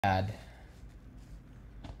God.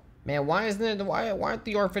 Man, why isn't it? Why aren't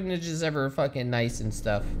the orphanages ever fucking nice and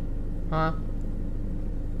stuff? Huh?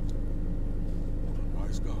 What a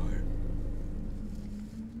nice guy.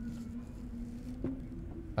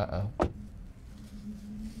 Uh-oh.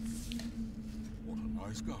 What a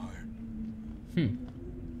nice guy.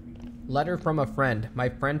 Letter from a friend. My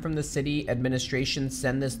friend from the city administration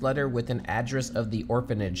send this letter with an address of the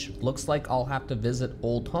orphanage. Looks like I'll have to visit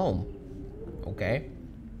old home. Okay.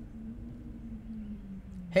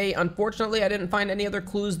 Hey, unfortunately, I didn't find any other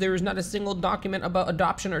clues. There is not a single document about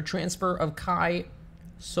adoption or transfer of Kai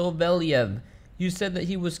Sovelyev. You said that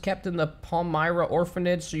he was kept in the Palmyra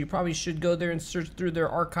Orphanage, so you probably should go there and search through their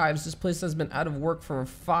archives. This place has been out of work for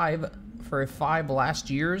five last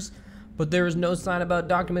years, but there is no sign about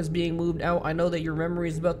documents being moved out. I know that your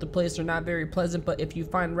memories about the place are not very pleasant, but if you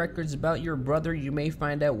find records about your brother, you may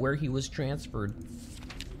find out where he was transferred.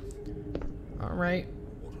 All right.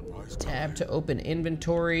 Tab to open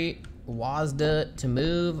inventory. WASD to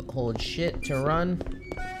move. Hold shit to run.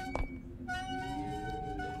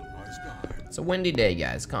 It's a windy day,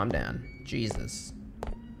 guys. Calm down. Jesus.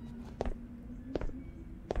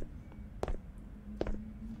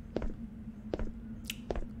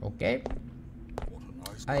 Okay.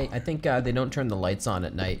 I think they don't turn the lights on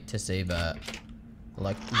at night to save oh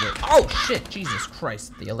shit! Jesus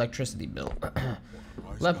Christ! The electricity bill.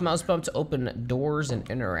 Left mouse bump to open doors and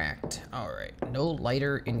interact. Alright, no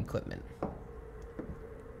lighter in equipment.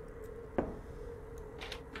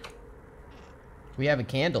 We have a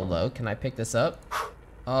candle though. Can I pick this up?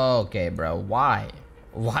 Okay, bro. Why?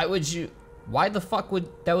 Why would you... Why the fuck would...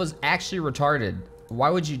 That was actually retarded.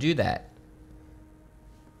 Why would you do that?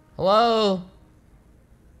 Hello?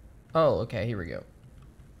 Oh, okay. Here we go.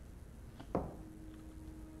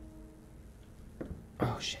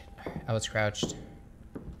 Oh, shit. I was crouched.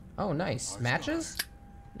 Oh, nice. Matches?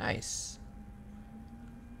 Nice.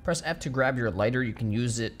 Press F to grab your lighter. You can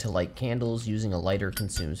use it to light candles. Using a lighter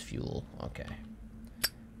consumes fuel. Okay.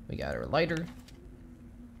 We got our lighter.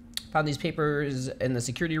 Found these papers in the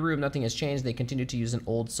security room. Nothing has changed. They continue to use an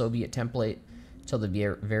old Soviet template till the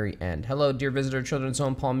very end. Hello, dear visitor, Children's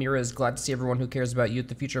Home Palmyra is glad to see everyone who cares about youth,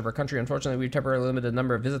 the future of our country. Unfortunately, we've temporarily limited the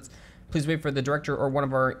number of visits. Please wait for the director or one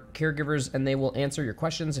of our caregivers, and they will answer your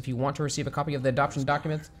questions. If you want to receive a copy of the adoption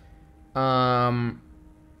documents, or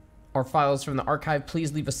files from the archive,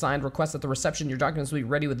 please leave a signed request at the reception. Your documents will be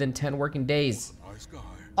ready within 10 working days.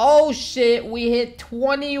 Oh shit, we hit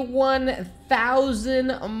 21,000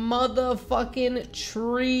 motherfucking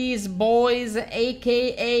trees, boys,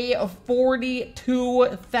 aka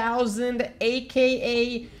 42,000,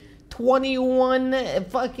 aka 21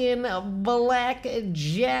 fucking black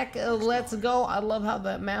jack. Let's go. I love how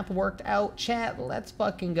that math worked out. Chat, let's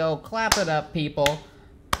fucking go. Clap it up, people.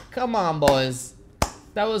 Come on, boys.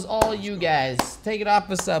 That was all you guys. Take it off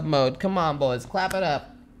of sub mode. Come on, boys. Clap it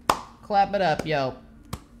up. Clap it up, yo.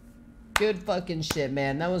 Good fucking shit,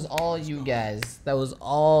 man. That was all you guys. That was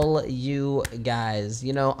all you guys.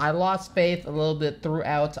 You know, I lost faith a little bit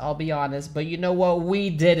throughout, I'll be honest. But you know what? We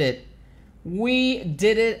did it. We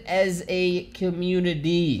did it as a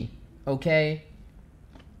community. Okay?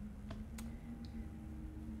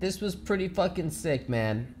 This was pretty fucking sick,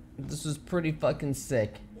 man. This was pretty fucking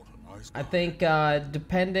sick. I think,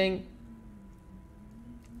 depending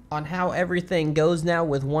on how everything goes now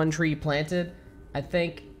with one tree planted, I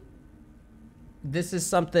think this is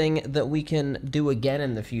something that we can do again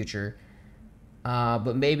in the future,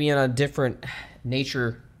 but maybe in a different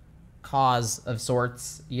nature cause of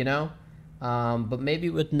sorts, you know, but maybe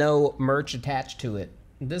with no merch attached to it.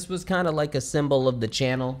 This was kind of like a symbol of the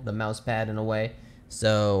channel, the mouse pad in a way,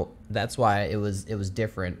 so that's why it was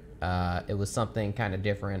different. It was something kind of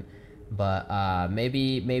different, but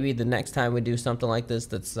maybe the next time we do something like this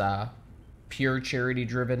that's pure charity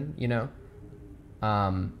driven, you know,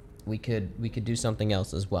 we could do something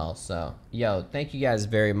else as well. So yo, thank you guys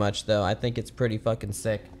very much though. I think it's pretty fucking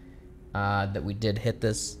sick that we did hit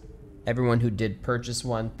this. Everyone who did purchase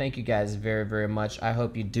one, thank you guys very, very much. I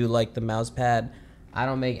hope you do like the mouse pad. I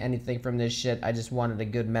don't make anything from this shit. I just wanted a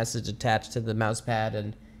good message attached to the mouse pad,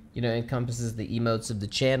 and you know, encompasses the emotes of the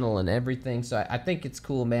channel and everything. So I think it's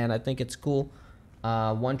cool, man. I think it's cool.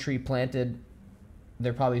 One tree planted.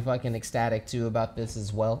 They're probably fucking ecstatic too about this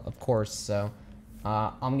as well, of course. So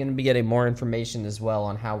I'm gonna be getting more information as well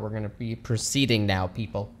on how we're gonna be proceeding now,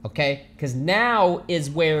 people, okay? Because now is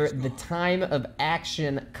where the time of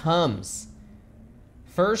action comes.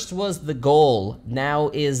 First was the goal,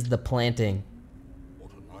 now is the planting.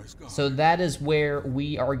 So that is where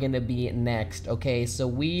we are gonna be next, okay? So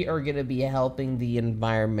we are gonna be helping the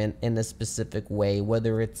environment in a specific way,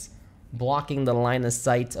 whether it's blocking the line of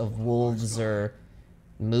sight of wolves or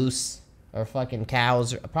moose or fucking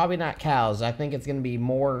cows. Probably not cows. I think it's gonna be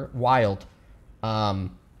more wild.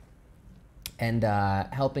 And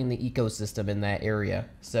helping the ecosystem in that area.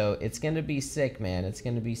 So it's gonna be sick, man. It's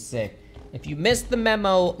gonna be sick. If you missed the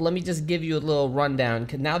memo, let me just give you a little rundown.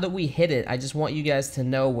 'Cause now that we hit it, I just want you guys to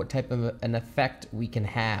know what type of an effect we can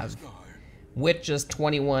have with just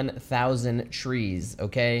 21,000 trees,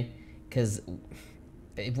 okay? Because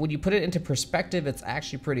when you put it into perspective, it's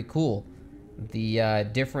actually pretty cool. The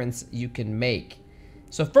difference you can make.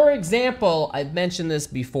 So for example, I've mentioned this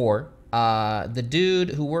before. The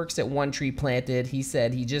dude who works at One Tree Planted, he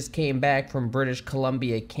said he just came back from British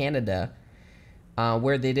Columbia, Canada,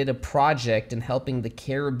 where they did a project in helping the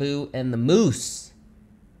caribou and the moose.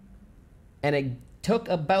 And it took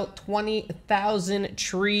about 20,000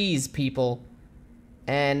 trees, people.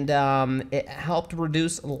 And it helped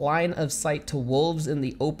reduce line of sight to wolves in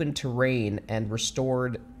the open terrain and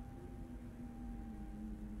restored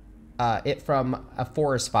it from a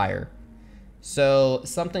forest fire. So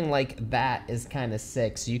something like that is kind of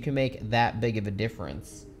sick. So you can make that big of a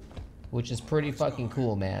difference, which is pretty fucking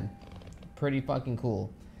cool, man. Pretty fucking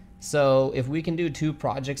cool. So if we can do 2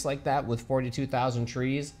 projects like that with 42,000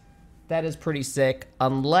 trees, that is pretty sick.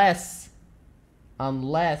 Unless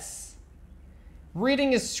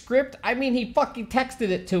reading his script, I mean, he fucking texted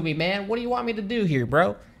it to me, man. What do you want me to do here,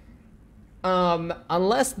 bro?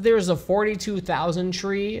 Unless there's a 42,000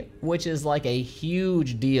 tree, which is like a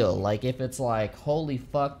huge deal. Like if it's like, holy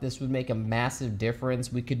fuck, this would make a massive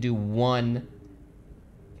difference. We could do one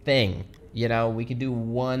thing, you know, we could do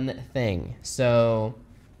one thing. So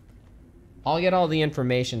I'll get all the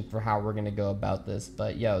information for how we're going to go about this.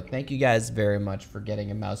 But yo, thank you guys very much for getting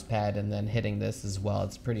a mouse pad and then hitting this as well.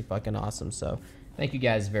 It's pretty fucking awesome. So thank you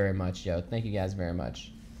guys very much, yo. Thank you guys very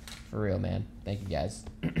much. For real, man. Thank you guys.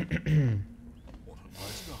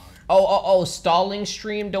 Oh, stalling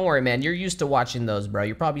stream. Don't worry, man. You're used to watching those, bro.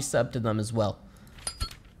 You're probably subbed to them as well.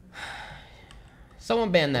 Someone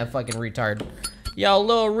ban that fucking retard. Yo,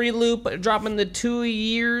 little reloop dropping the 2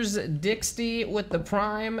 years. Dixty with the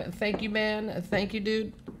prime. Thank you, man. Thank you,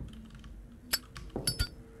 dude.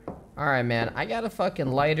 Alright, man. I got a fucking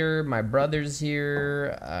lighter. My brother's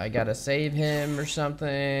here. I gotta save him or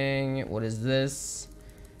something. What is this?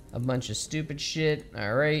 A bunch of stupid shit.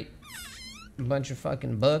 Alright. A bunch of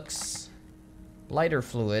fucking books. Lighter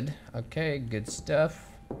fluid. Okay, good stuff.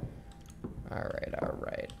 Alright,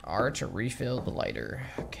 alright. R to refill the lighter.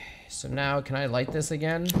 Okay, so now can I light this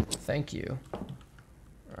again? Thank you.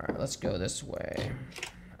 Alright, let's go this way.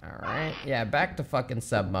 Alright, yeah, back to fucking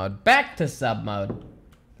sub mode. Back to sub mode.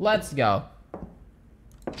 Let's go.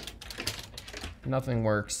 Nothing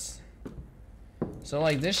works. So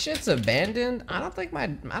like this shit's abandoned. I don't think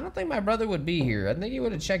my brother would be here. I think he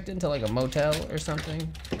would have checked into like a motel or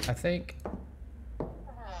something. I think.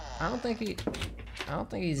 I don't think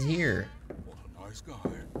he's here. What a nice guy.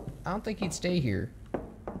 I don't think he'd stay here.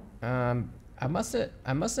 I must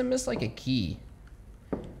have missed like a key.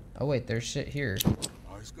 Oh wait, there's shit here.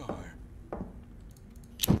 Nice guy.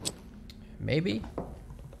 Maybe?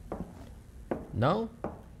 No?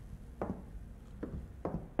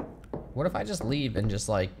 What if I just leave and just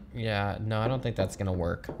like, yeah, no, I don't think that's gonna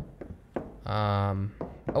work. Oh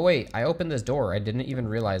wait, I opened this door. I didn't even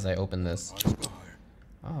realize I opened this. Nice guy.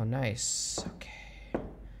 Oh, nice. Okay.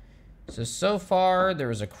 So far, there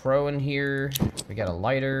was a crow in here. We got a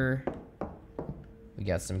lighter. We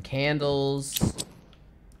got some candles.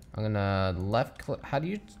 I'm gonna left click. How do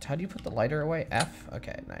you put the lighter away? F?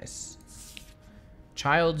 Okay, nice.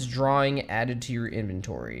 Child's drawing added to your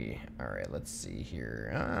inventory. All right, let's see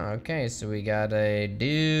here. Oh, okay, so we got a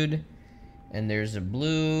dude, and there's a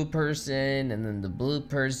blue person, and then the blue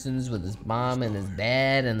person's with his mom and his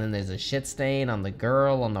dad, and then there's a shit stain on the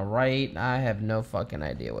girl on the right. I have no fucking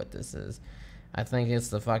idea what this is. I think it's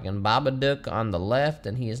the fucking Babadook on the left,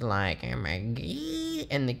 and he's like, oh my god,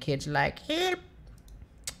 and the kid's like, help.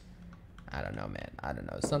 I don't know, man. I don't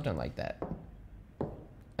know. Something like that.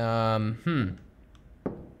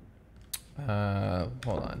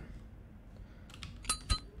 Hold on.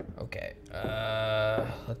 Okay,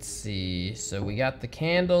 let's see. So we got the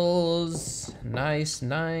candles. Nice,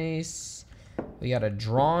 nice. We got a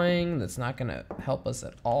drawing that's not gonna help us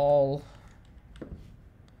at all.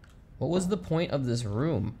 What was the point of this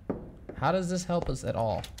room? How does this help us at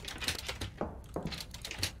all?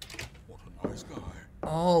 What a nice guy.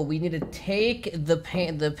 Oh, we need to take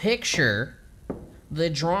the picture, the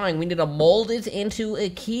drawing, we need to mold it into a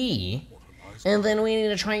key. And then we need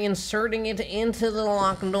to try inserting it into the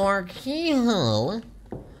locked door keyhole.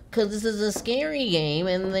 Cause this is a scary game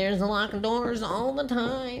and there's locked doors all the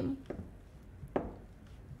time.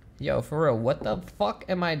 Yo, for real, what the fuck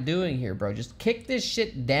am I doing here, bro? Just kick this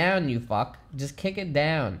shit down, you fuck. Just kick it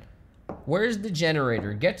down. Where's the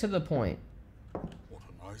generator? Get to the point. What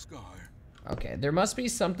a nice guy. Okay, there must be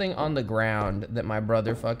something on the ground that my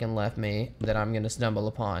brother fucking left me that I'm gonna stumble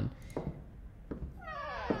upon.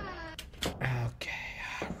 Okay,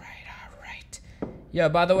 alright. Yo,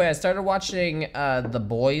 by the way, I started watching The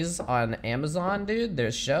Boys on Amazon, dude.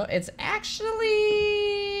 Their show. It's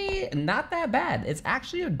actually not that bad. It's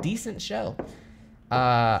actually a decent show.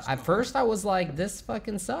 At first I was like, this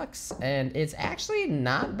fucking sucks, and it's actually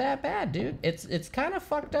not that bad, dude. It's kind of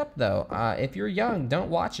fucked up though. If you're young, don't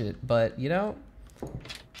watch it, but you know,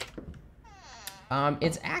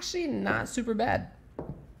 it's actually not super bad.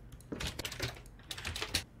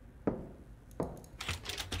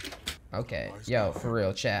 Okay, yo, for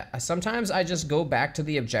real, chat. Sometimes I just go back to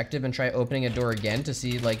the objective and try opening a door again to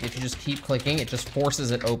see, like, if you just keep clicking, it just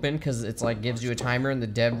forces it open because it's like gives you a timer and the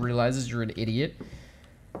dev realizes you're an idiot.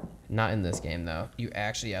 Not in this game, though. You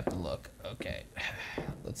actually have to look. Okay,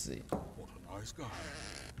 let's see. What a nice guy.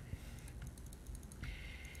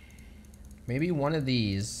 Maybe one of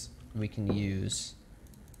these we can use.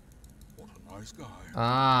 What a nice guy.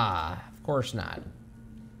 Ah, of course not.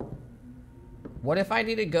 What if I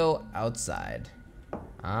need to go outside?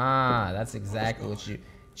 Ah, that's exactly what you...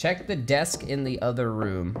 Check the desk in the other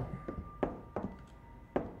room.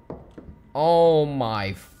 Oh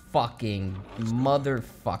my fucking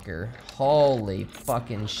motherfucker. Holy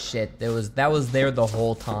fucking shit. That was there the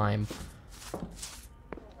whole time.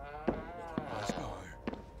 Nice guy.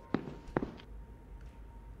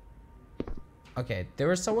 Okay, there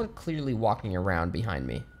was someone clearly walking around behind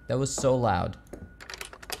me. That was so loud.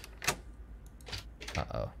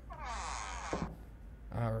 Uh-oh.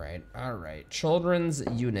 Alright. Children's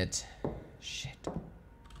unit. Shit.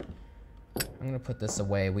 I'm gonna put this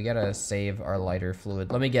away. We gotta save our lighter fluid.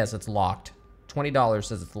 Let me guess, it's locked. $20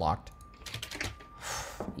 says it's locked.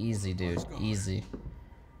 Easy, dude. Easy.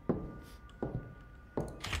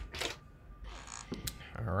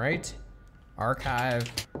 Alright. Archive.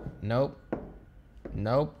 Nope.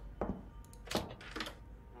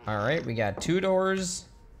 Alright, we got 2 doors.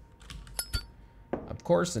 Of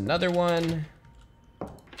course, another one.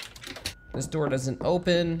 This door doesn't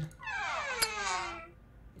open.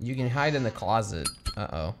 You can hide in the closet.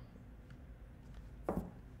 Uh-oh.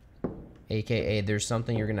 AKA, there's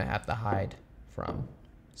something you're gonna have to hide from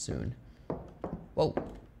soon. Whoa.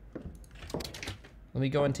 Let me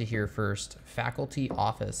go into here first. Faculty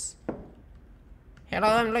office. Hello,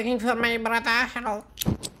 I'm looking for my brother. Hello.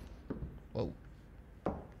 Whoa.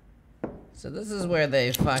 So this is where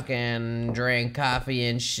they fucking drink coffee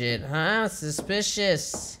and shit, huh?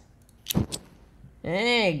 Suspicious.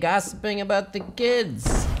 Hey, gossiping about the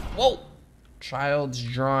kids. Whoa! Child's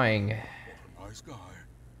drawing. Nice guy.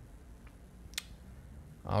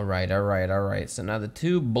 Alright. So now the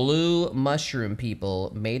 2 blue mushroom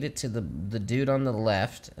people made it to the dude on the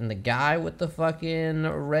left, and the guy with the fucking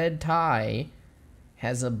red tie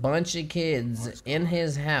has a bunch of kids in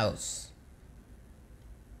his house.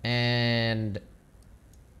 And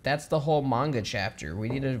that's the whole manga chapter. We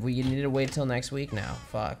need to wait till next week now.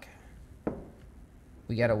 Fuck.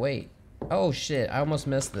 We gotta wait. Oh shit, I almost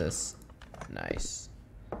missed this. Nice.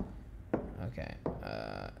 Okay.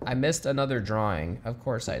 I missed another drawing. Of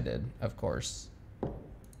course I did. Of course.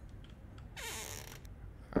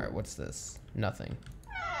 Alright, what's this? Nothing.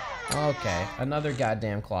 Okay, another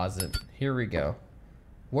goddamn closet. Here we go.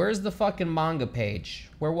 Where's the fucking manga page?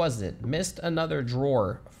 Where was it? Missed another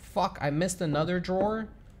drawer. Fuck, I missed another drawer?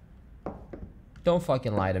 Don't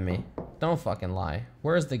fucking lie to me. Don't fucking lie.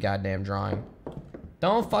 Where's the goddamn drawing?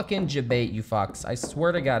 Don't fucking debate, you fucks. I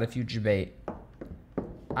swear to God if you debate.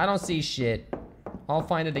 I don't see shit. I'll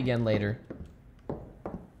find it again later.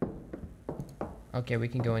 Okay, we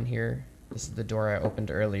can go in here. This is the door I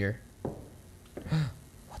opened earlier.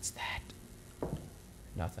 What's that?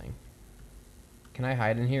 Nothing. Can I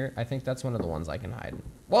hide in here? I think that's one of the ones I can hide in.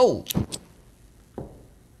 Whoa!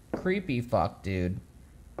 Creepy fuck, dude.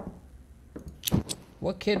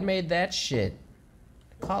 What kid made that shit?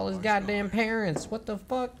 Call his goddamn parents. What the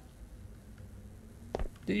fuck?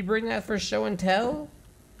 Did he bring that for show and tell?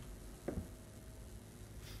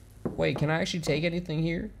 Wait, can I actually take anything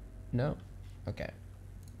here? No? Okay.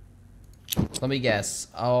 Let me guess.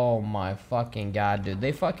 Oh my fucking God, dude.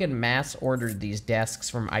 They fucking mass ordered these desks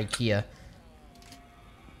from IKEA.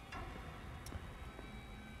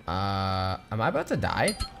 Am I about to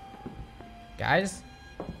die? Guys?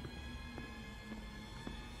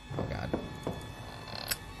 Oh God.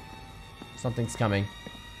 Something's coming.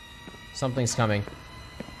 Something's coming.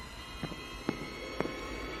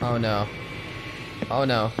 Oh no. Oh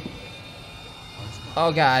no.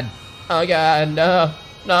 Oh god. Oh god, no.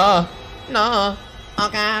 No. No. Oh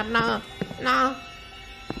god, no. No.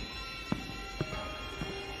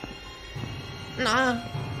 No.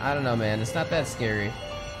 I don't know, man. It's not that scary.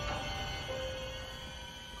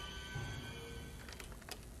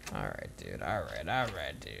 Alright, dude.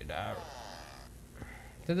 Alright, dude. Alright.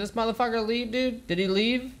 Did this motherfucker leave, dude? Did he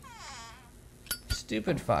leave?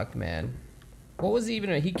 Stupid fuck, man. What was he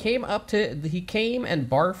even? He came and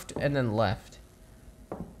barfed and then left.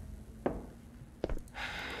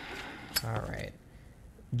 Alright.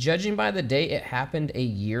 Judging by the date, it happened a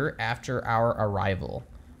year after our arrival.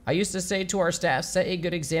 I used to say to our staff, set a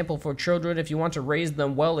good example for children. If you want to raise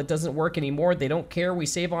them well, it doesn't work anymore. They don't care. We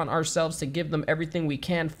save on ourselves to give them everything we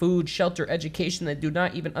can. Food, shelter, education. They do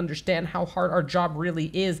not even understand how hard our job really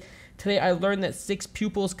is. Today I learned that 6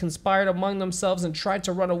 pupils conspired among themselves and tried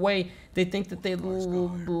to run away. They think that their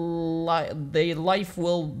life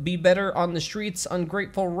will be better on the streets.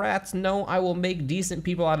 Ungrateful rats. No, I will make decent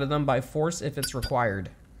people out of them by force if it's required.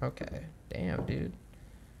 Okay. Damn, dude.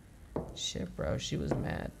 Shit, bro. She was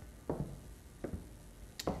mad.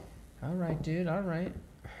 Alright, dude. Alright.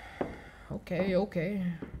 Okay.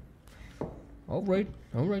 Alright.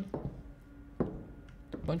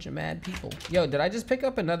 Bunch of mad people. Yo, did I just pick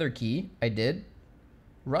up another key? I did.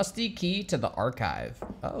 Rusty key to the archive.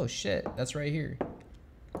 Oh, shit. That's right here.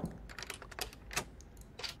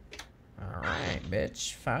 Alright,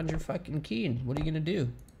 bitch. Found your fucking key. What are you gonna do?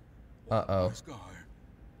 Uh-oh.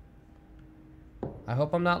 I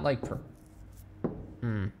hope I'm not like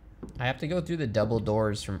I have to go through the double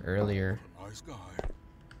doors from earlier.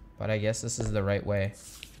 But I guess this is the right way.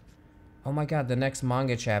 Oh my god, the next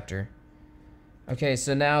manga chapter. Okay,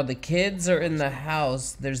 so now the kids are in the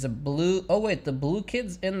house. There's a blue... Oh wait, the blue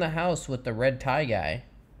kid's in the house with the red tie guy.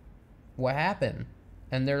 What happened?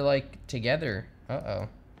 And they're like together. Uh-oh.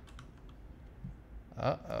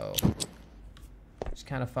 Uh-oh. It's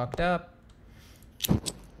kind of fucked up.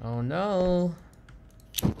 Oh no.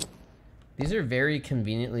 These are very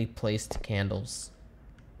conveniently placed candles.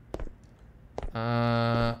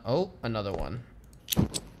 Oh, another one.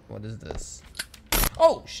 What is this?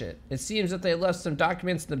 Oh, shit. It seems that they left some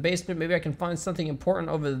documents in the basement. Maybe I can find something important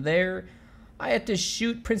over there. I had to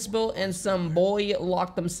shoot principal and some boy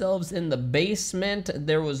locked themselves in the basement.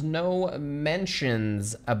 There was no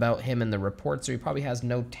mentions about him in the report, so he probably has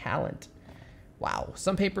no talent. Wow,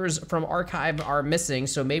 some papers from archive are missing,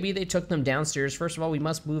 so maybe they took them downstairs. First of all, we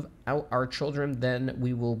must move out our children, then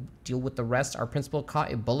we will deal with the rest. Our principal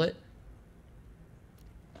caught a bullet.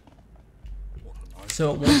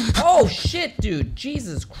 So, oh shit, dude,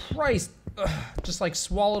 Jesus Christ. Ugh, just like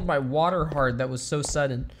swallowed my water hard, that was so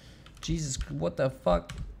sudden. Jesus, what the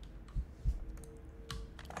fuck?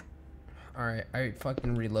 Alright, I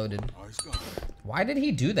fucking reloaded. Why did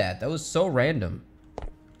he do that? That was so random.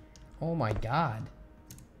 Oh my god.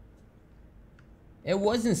 It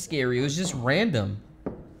wasn't scary, it was just random.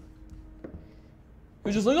 It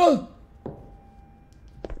was just like, oh!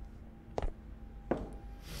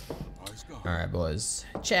 Alright, boys.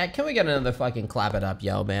 Chat, can we get another fucking clap it up,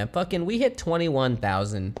 yo, man? Fucking, we hit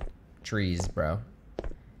 21,000 trees, bro.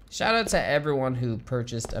 Shout out to everyone who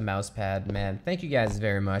purchased a mouse pad, man. Thank you guys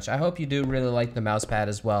very much. I hope you do really like the mouse pad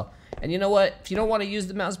as well. And you know what? If you don't want to use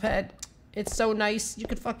the mouse pad, it's so nice. You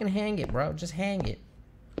could fucking hang it, bro. Just hang it.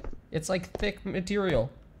 It's like thick material.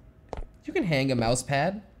 You can hang a mouse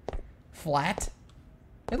pad. Flat.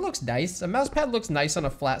 It looks nice. A mouse pad looks nice on a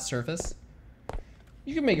flat surface.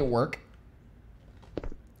 You can make it work.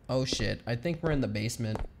 Oh shit. I think we're in the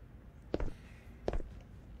basement.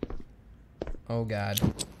 Oh god.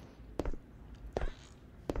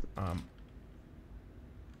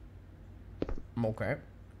 Okay.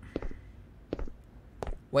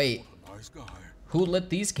 Wait. Who lit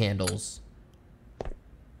these candles?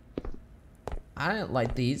 I didn't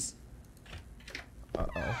light these.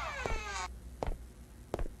 Uh-oh.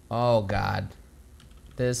 Oh god.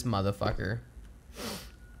 This motherfucker.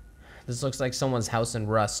 This looks like someone's house in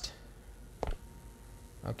Rust.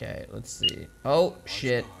 Okay, let's see. Oh,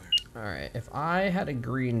 shit. Alright, if I had a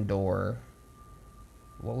green door,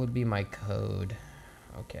 what would be my code?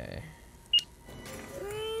 Okay.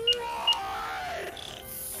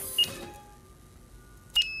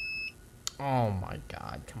 Oh my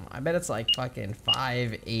god, come on. I bet it's like fucking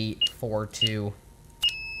 5842.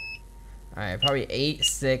 Alright, probably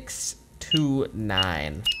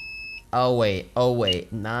 8629. Oh wait,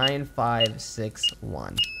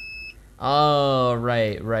 9561. Oh,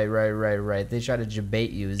 right. They try to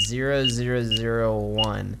debate you.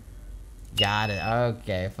 0001. Got it.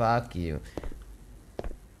 Okay, fuck you.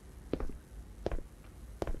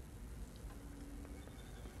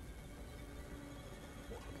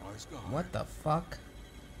 nice guy. What the fuck?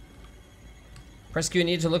 Press Q, you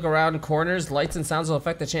need to look around corners. Lights and sounds will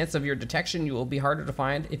affect the chance of your detection. You will be harder to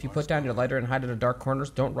find if you put down your lighter and hide in the dark corners.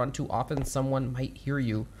 Don't run too often. Someone might hear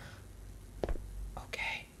you.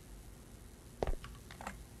 Okay.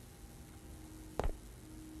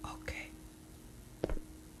 Okay.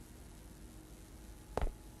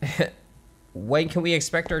 When can we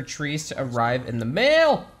expect our trees to arrive in the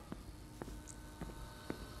mail?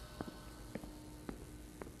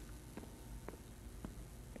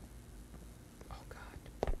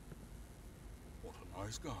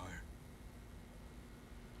 Nice guy.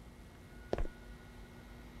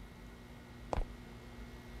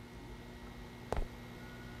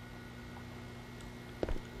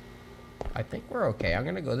 I think we're okay. I'm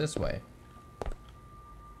gonna go this way.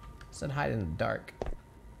 Said hide in the dark.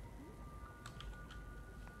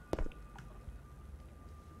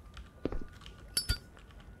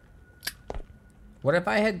 What if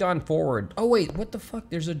I had gone forward? Oh wait, what the fuck?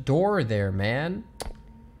 There's a door there, man.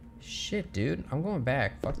 Shit, dude. I'm going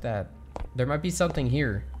back. Fuck that. There might be something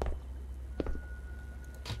here.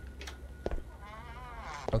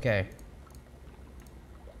 Okay.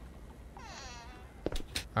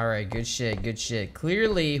 Alright, good shit, good shit.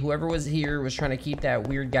 Clearly, whoever was here was trying to keep that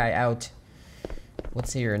weird guy out.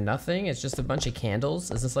 What's here? Nothing? It's just a bunch of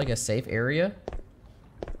candles? Is this like a safe area?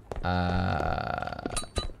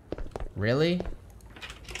 Really?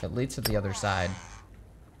 It leads to the other side.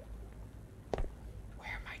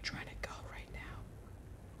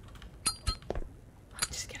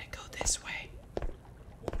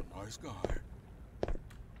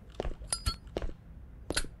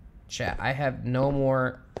 Chat, I have no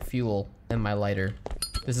more fuel in my lighter.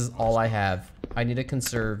 This is all I have. I need to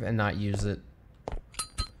conserve and not use it.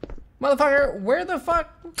 Motherfucker, where the fuck?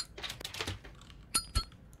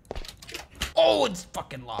 Oh, it's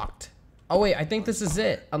fucking locked. Oh wait, I think this is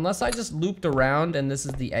it. Unless I just looped around and this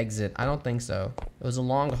is the exit. I don't think so. It was a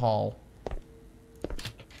long haul.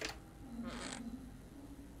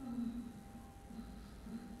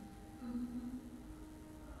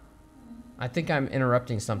 I think I'm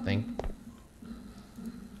interrupting something.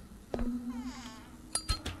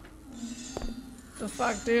 The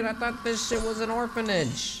fuck, dude? I thought this shit was an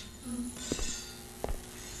orphanage.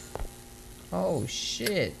 Oh,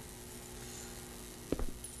 shit.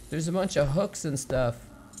 There's a bunch of hooks and stuff.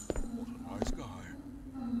 What a nice guy.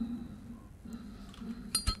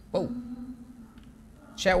 Whoa.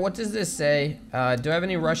 Chat, what does this say? Do I have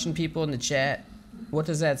any Russian people in the chat? What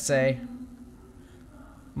does that say?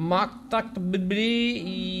 Y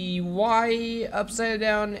upside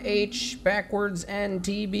down H backwards N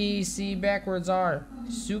TBC backwards R.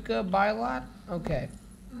 Suka Bylot? Okay.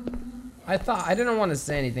 I didn't want to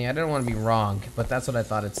say anything. I didn't want to be wrong, but that's what I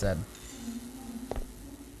thought it said.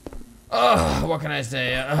 Oh, what can I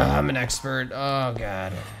say? I'm an expert. Oh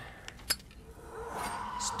god.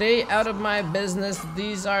 Stay out of my business.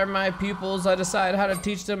 These are my pupils. I decide how to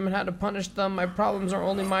teach them and how to punish them. My problems are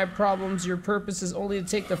only my problems. Your purpose is only to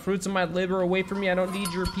take the fruits of my labor away from me. I don't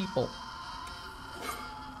need your people.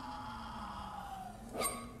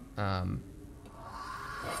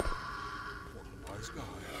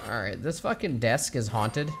 Alright, this fucking desk is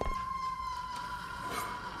haunted.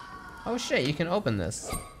 Oh shit, you can open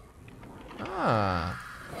this. Ah.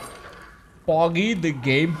 Boggy, the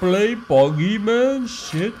gameplay, boggy, man,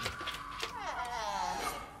 shit.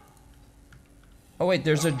 Oh wait,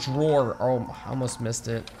 there's a drawer. Oh, I almost missed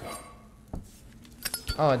it.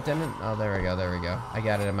 Oh, it didn't. Oh, there we go, there we go. I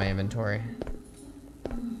got it in my inventory.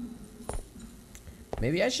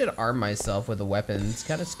 Maybe I should arm myself with a weapon. It's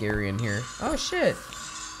kind of scary in here. Oh shit.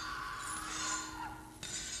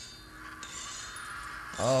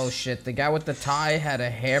 Oh shit, the guy with the tie had a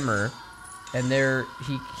hammer. And there,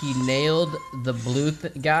 he nailed the blue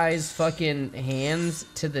guy's fucking hands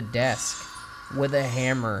to the desk with a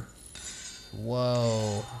hammer.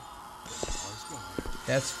 Whoa.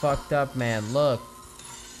 That's fucked up, man. Look.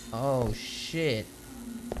 Oh, shit.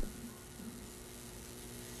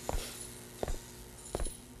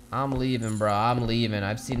 I'm leaving, bro. I'm leaving.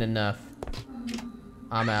 I've seen enough.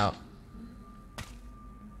 I'm out.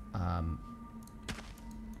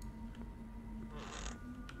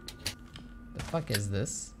 The fuck is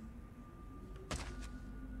this?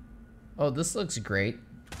 Oh, this looks great.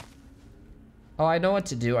 Oh, I know what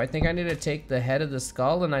to do. I think I need to take the head of the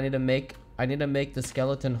skull and I need to make the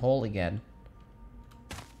skeleton whole again.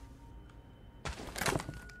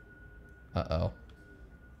 Uh-oh.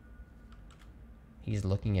 He's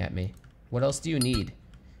looking at me. What else do you need?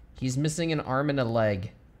 He's missing an arm and a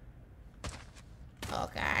leg. Oh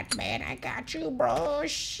god, man, I got you, bro.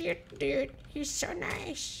 Shit, dude. He's so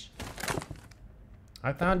nice.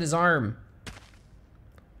 I found his arm.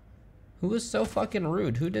 Who was so fucking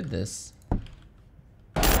rude? Who did this?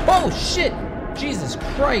 Oh shit! Jesus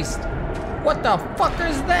Christ! What the fuck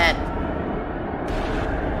is that?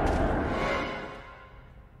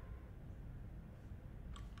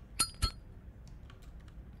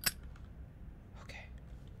 Okay.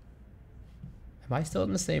 Am I still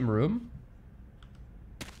in the same room?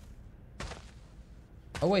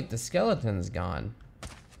 Oh wait, the skeleton's gone.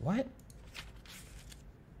 What?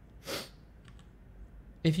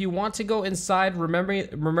 If you want to go inside,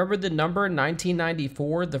 remember the number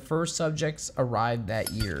 1994. The first subjects arrived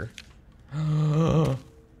that year. What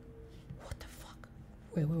the fuck?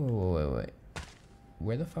 Wait.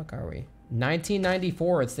 Where the fuck are we?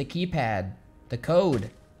 1994. It's the keypad. The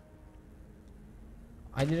code.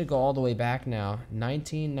 I need to go all the way back now.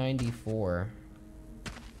 1994.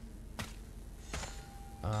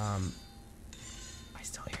 I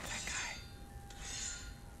still hear that guy.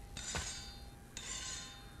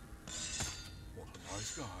 What a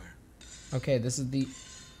nice guy. Okay, this is the...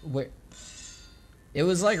 Where... It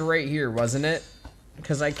was like right here, wasn't it?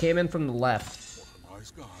 Because I came in from the left. What a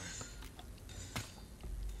nice guy.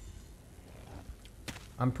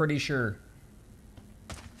 I'm pretty sure.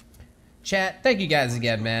 Chat, thank you guys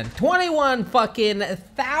again, man. 21 fucking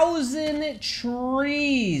thousand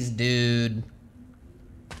trees, dude.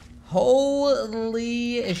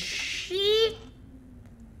 Holy shit.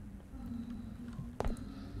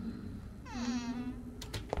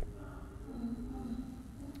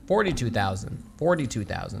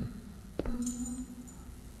 $42,000.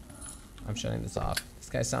 I'm shutting this off. This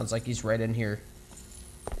guy sounds like he's right in here.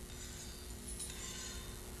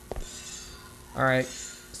 Alright.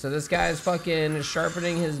 So this guy's fucking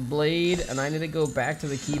sharpening his blade, and I need to go back to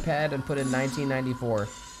the keypad and put in 1994.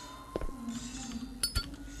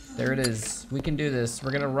 There it is. We can do this.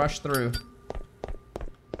 We're gonna rush through.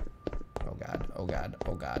 Oh god, oh god,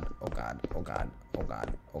 oh god, oh god, oh god, oh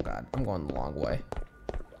god, oh god. I'm going the long way.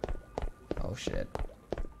 Oh shit.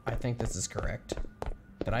 I think this is correct.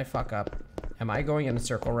 Did I fuck up? Am I going in a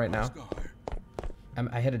circle right now?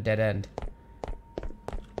 I hit a dead end.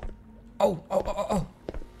 Oh.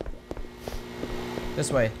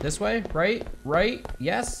 This way, right,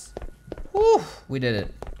 yes. Whew, we did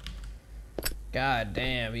it. God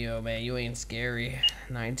damn, yo, man, you ain't scary.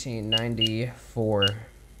 1994.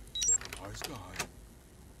 Nice guy.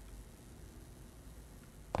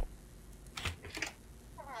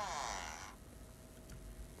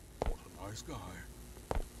 What a nice guy.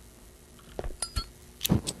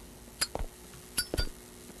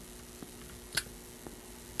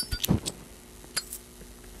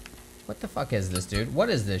 What the fuck is this, dude? What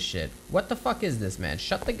is this shit? What the fuck is this, man?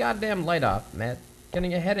 Shut the goddamn light off, man.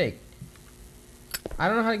 Getting a headache. I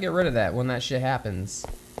don't know how to get rid of that when that shit happens.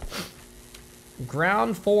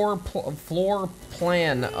 Ground floor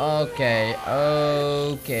plan. Okay,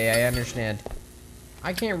 I understand.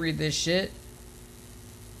 I can't read this shit.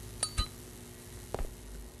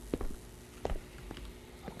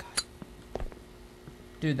 Oh god.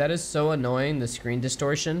 Dude, that is so annoying, the screen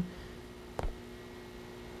distortion.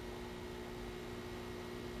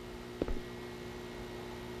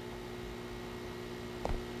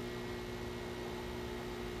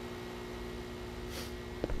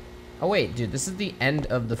 Oh wait, dude, this is the end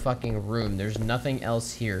of the fucking room. There's nothing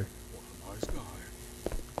else here. What a nice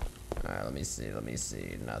guy. Alright, let me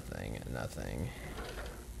see. Nothing.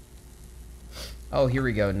 Oh, here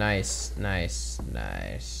we go. Nice.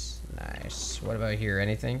 What about here?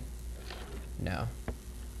 Anything? No.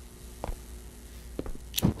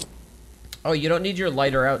 Oh, you don't need your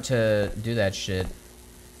lighter out to do that shit.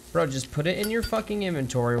 Bro, just put it in your fucking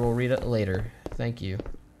inventory. We'll read it later. Thank you.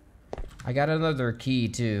 I got another key,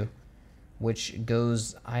 too. Which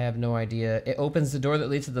goes, I have no idea. It opens the door that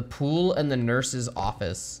leads to the pool and the nurse's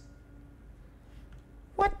office.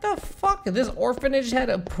 What the fuck? This orphanage had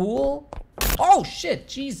a pool? Oh shit,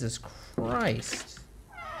 Jesus Christ.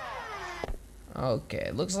 Okay,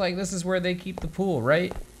 looks like this is where they keep the pool,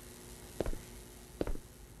 right?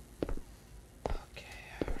 Okay,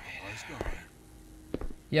 alright.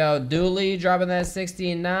 Yo, Dooley dropping that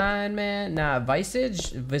 69, man. Nah,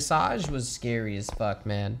 Visage was scary as fuck,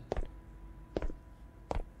 man.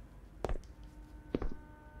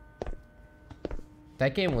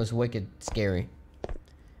 That game was wicked scary.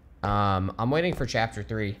 I'm waiting for chapter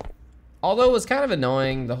 3. Although it was kind of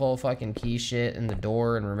annoying, the whole fucking key shit and the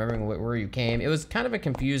door and remembering where you came. It was kind of a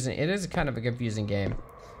confusing, it is kind of a confusing game.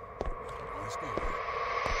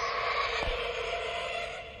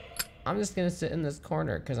 I'm just gonna sit in this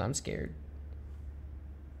corner because I'm scared.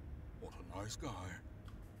 What a nice guy.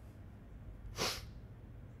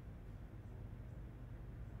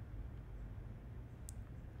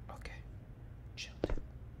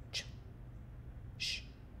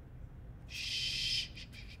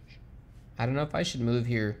 I don't know if I should move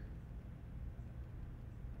here.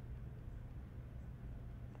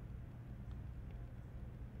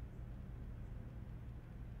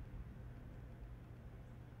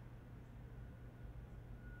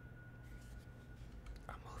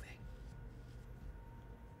 I'm moving.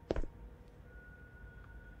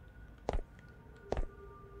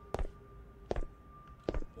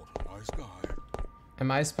 What a nice guy. Am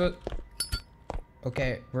I supposed?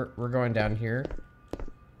 Okay, we're going down here.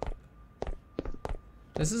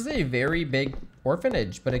 This is a very big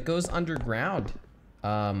orphanage, but it goes underground.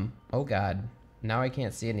 Oh god. Now I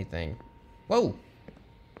can't see anything. Whoa!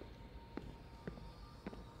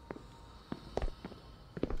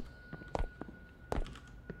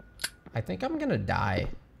 I think I'm gonna die.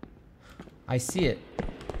 I see it.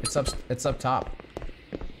 It's up top.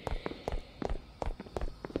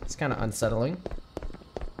 It's kind of unsettling.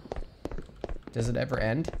 Does it ever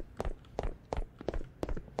end?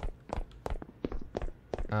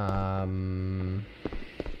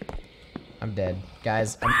 I'm dead.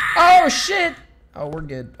 Guys, oh shit! Oh, we're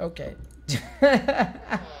good. Okay.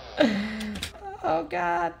 Oh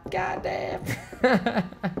god. God damn.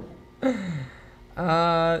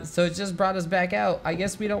 So it just brought us back out. I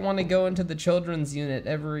guess we don't want to go into the children's unit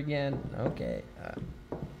ever again. Okay.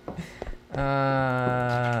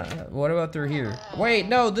 What about through here? Wait,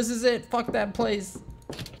 no, this is it. Fuck that place.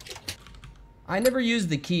 I never used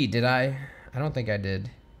the key, did I? I don't think I did.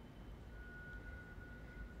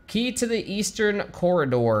 Key to the eastern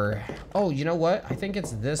corridor. Oh, you know what? I think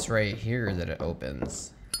it's this right here that it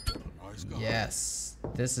opens. Yes,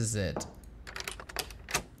 this is it.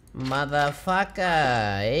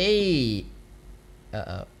 Motherfucker, hey.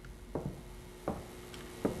 Uh-oh.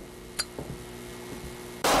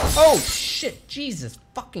 Oh, shit, Jesus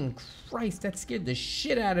fucking Christ, that scared the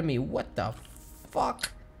shit out of me. What the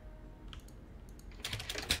fuck?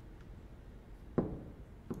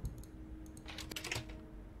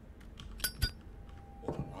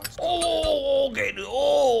 Oh, okay,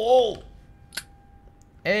 oh.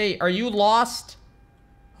 Hey, are you lost?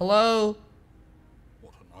 Hello?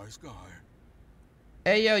 What a nice guy.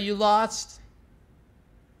 Hey, yo, you lost?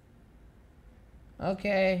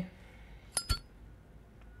 Okay.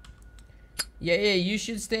 Yeah, you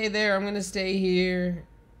should stay there. I'm gonna stay here.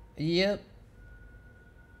 Yep.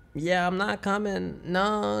 Yeah, I'm not coming. No,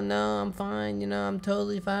 I'm fine. You know, I'm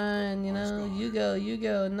totally fine. You know, you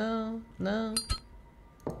go. No.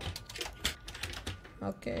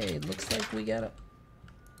 Okay, looks like we gotta...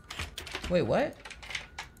 Wait, what?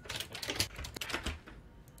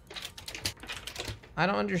 I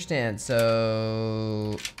don't understand,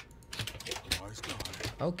 so...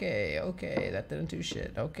 Okay, that didn't do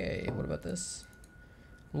shit. Okay, what about this?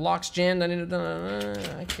 Locks jammed, I need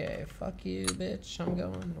to... Okay, fuck you, bitch, I'm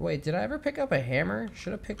going. Wait, did I ever pick up a hammer?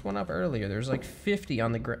 Should have picked one up earlier. There's like 50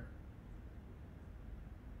 on the ground.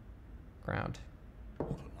 What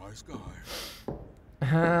a nice guy.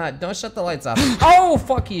 Don't shut the lights off. Oh,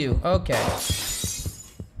 fuck you. Okay.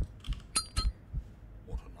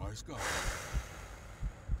 What a nice guy.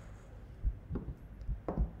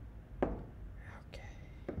 Okay.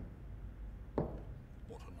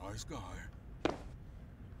 What a nice guy.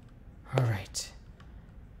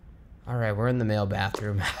 All right, we're in the male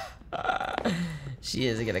bathroom. She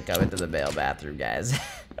is gonna come into the male bathroom, guys.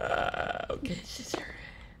 Okay. She's here.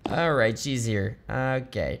 All right, she's here.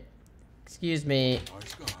 Okay. Excuse me.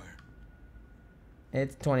 Nice guy.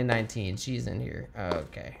 It's 2019. She's in here.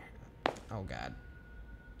 Okay. Oh god.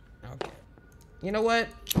 Okay. You know what?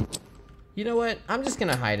 I'm just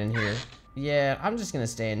gonna hide in here. Yeah, I'm just gonna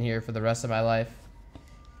stay in here for the rest of my life.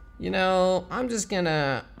 You know, I'm just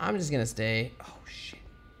gonna stay. Oh shit.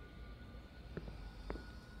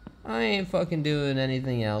 I ain't fucking doing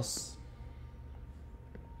anything else.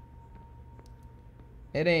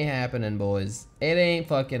 It ain't happening, boys. It ain't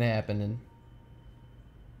fucking happening.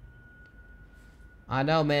 I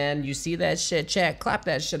know, man. You see that shit? Chat, clap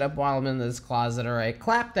that shit up while I'm in this closet, alright?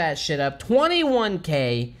 Clap that shit up.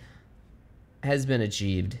 21K has been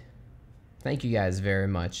achieved. Thank you guys very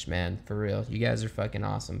much, man. For real. You guys are fucking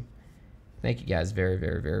awesome. Thank you guys very,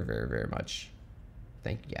 very, very, very, very much.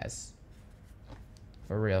 Thank you guys.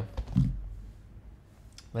 For real.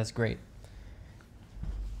 That's great.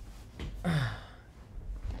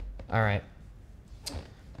 Alright.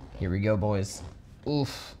 Here we go, boys.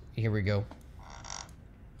 Oof. Here we go.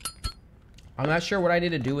 I'm not sure what I need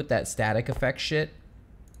to do with that static effect shit.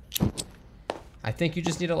 I think you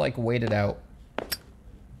just need to, like, wait it out.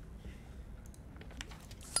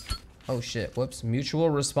 Oh, shit. Whoops. Mutual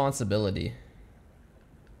responsibility.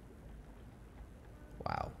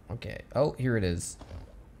 Wow. Okay. Oh, here it is.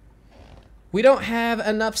 We don't have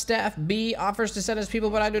enough staff. B offers to send us people,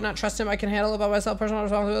 but I do not trust him. I can handle it by myself. Personal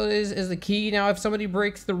responsibilities is the key. Now, if somebody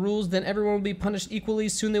breaks the rules, then everyone will be punished equally.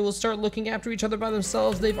 Soon they will start looking after each other by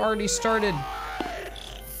themselves. They've already started.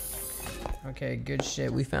 Okay, good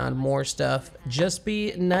shit. We found more stuff. Just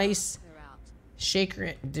be nice.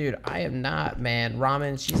 Shaker. Dude, I am not, man.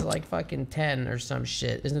 Ramen, she's like fucking 10 or some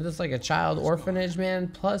shit. Isn't this like a child orphanage, man?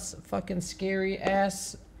 Plus fucking scary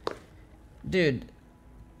ass. Dude.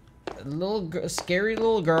 Scary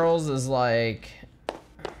little girls is like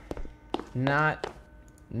not.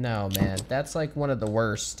 No, man, that's like one of the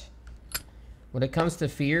worst. When it comes to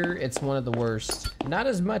fear, it's one of the worst. Not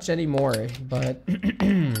as much anymore, but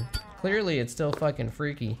clearly it's still fucking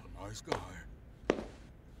freaky. Nice guy.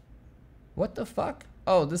 What the fuck?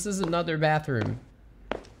 Oh, this is another bathroom.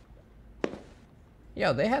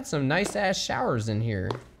 Yo, they had some nice ass showers in here.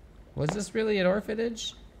 Was this really an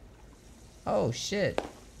orphanage? Oh shit.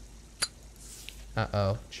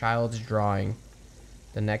 Uh-oh, child's drawing.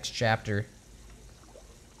 The next chapter.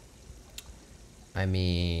 I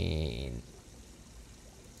mean...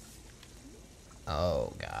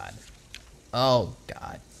 Oh, God. Oh,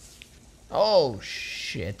 God. Oh,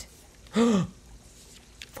 shit.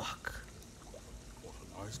 Fuck. What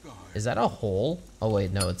a nice guy. Is that a hole? Oh,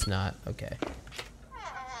 wait, no, it's not. Okay.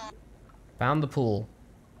 Found the pool.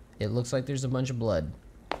 It looks like there's a bunch of blood.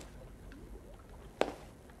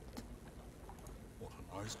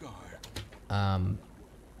 Nice guy.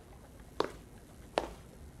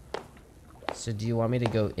 So do you want me to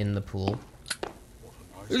go in the pool?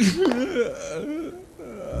 Nice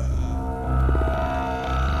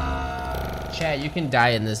Chad, you can die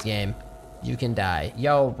in this game. You can die.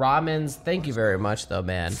 Yo, Ramens, thank you very much though,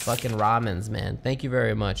 man. Fucking Ramens, man. Thank you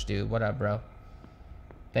very much, dude. What up, bro?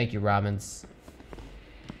 Thank you, Ramens.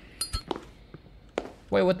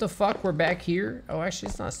 Wait, what the fuck? We're back here? Oh, actually,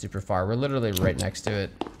 it's not super far. We're literally right next to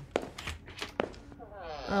it.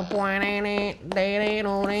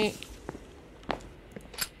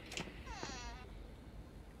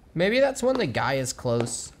 Maybe that's when the guy is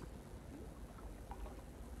close.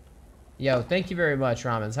 Yo, thank you very much,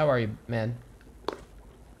 Ramens. How are you, man?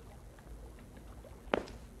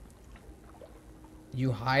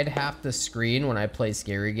 You hide half the screen when I play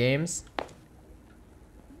scary games?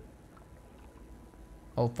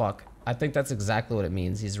 Oh, fuck. I think that's exactly what it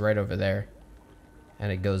means. He's right over there.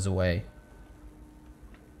 And it goes away.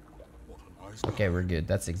 Okay, we're good.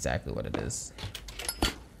 That's exactly what it is.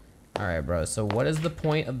 Alright, bro. So what is the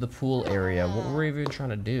point of the pool area? What were we even trying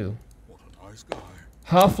to do? What a nice guy.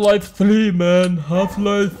 Half-Life 3, man.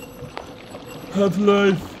 Half-Life.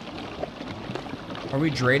 Half-Life. Are we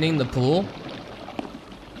draining the pool?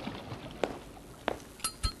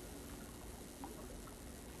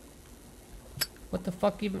 What the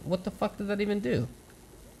fuck even, what the fuck did that even do?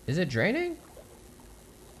 Is it draining?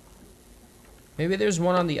 Maybe there's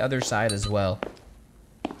one on the other side as well.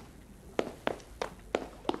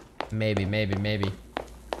 Maybe, maybe, maybe.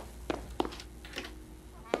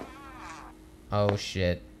 Oh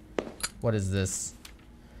shit. What is this?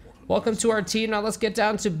 Welcome to our team. Now let's get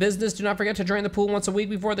down to business. Do not forget to drain the pool once a week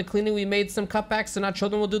before the cleaning. We made some cutbacks, so now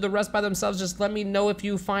children will do the rest by themselves. Just let me know if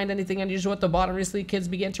you find anything unusual at the bottom. Recently, kids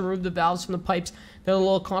began to remove the valves from the pipes. They had a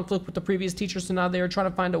little conflict with the previous teacher, so now they are trying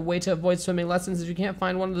to find a way to avoid swimming lessons. If you can't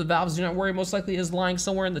find one of the valves, do not worry. Most likely it is lying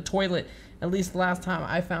somewhere in the toilet. At least last time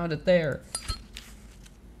I found it there.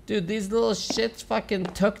 Dude, these little shits fucking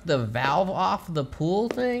took the valve off the pool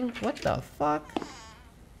thing? What the fuck?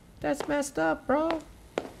 That's messed up, bro.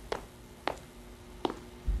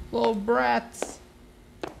 Little brats.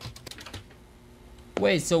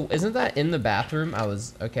 Wait, so isn't that in the bathroom?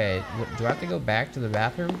 Okay, do I have to go back to the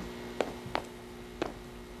bathroom?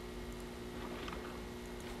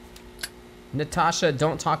 Natasha,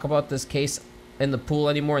 don't talk about this case in the pool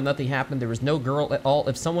anymore. Nothing happened. There was no girl at all.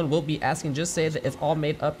 If someone will be asking, just say that it's all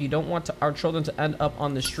made up. You don't want our children to end up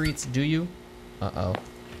on the streets, do you? Uh-oh.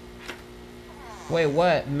 Wait,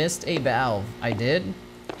 what? Missed a valve. I did?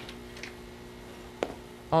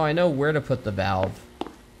 Oh, I know where to put the valve.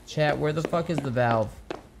 Chat, where the fuck is the valve?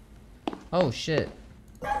 Oh, shit.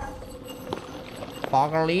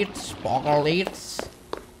 Spoggleets, spoggleets.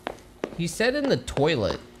 He said in the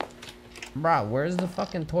toilet. Bruh, where's the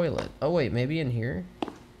fucking toilet? Oh, wait, maybe in here?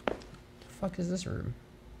 The fuck is this room?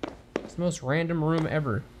 It's the most random room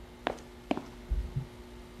ever.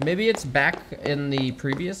 Maybe it's back in the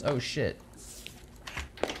previous... Oh, shit.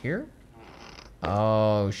 Here?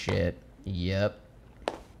 Oh, shit. Yep.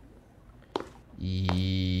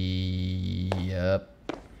 Yep.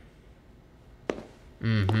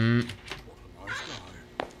 Mm-hmm.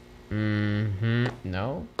 Mm-hmm.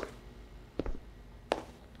 No?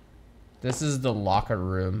 This is the locker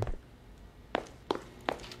room.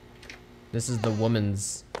 This is the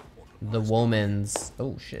woman's. The woman's.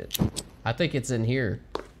 Oh, shit. I think it's in here.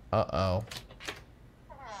 Uh-oh.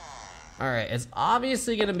 Alright, it's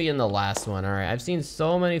obviously gonna be in the last one. Alright, I've seen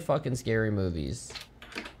so many fucking scary movies.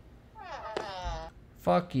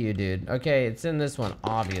 Fuck you, dude. Okay, it's in this one,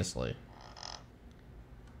 obviously.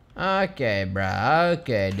 Okay, bruh.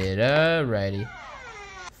 Okay, dude. Alrighty.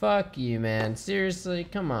 Fuck you, man. Seriously?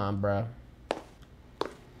 Come on, bro.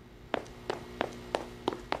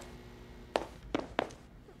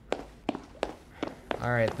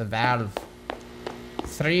 Alright, the valve.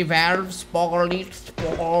 3 valves, spoilers.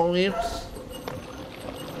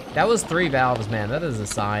 That was 3 valves, man. That is a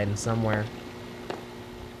sign somewhere.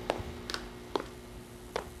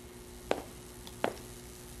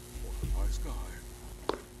 Nice guy.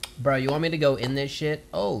 Bro, you want me to go in this shit?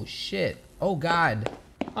 Oh, shit. Oh, God.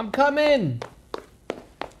 I'm coming!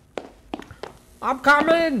 I'm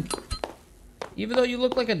coming! Even though you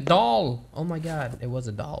look like a doll. Oh, my God. It was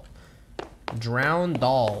a doll. Drown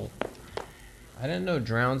doll. I didn't know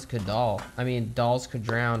drowns could doll. I mean, dolls could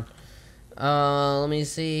drown. Let me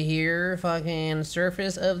see here. Fucking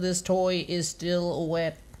surface of this toy is still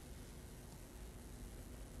wet.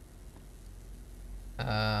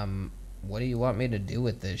 What do you want me to do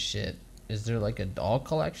with this shit? Is there like a doll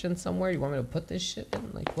collection somewhere? You want me to put this shit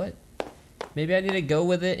in? Like what? Maybe I need to go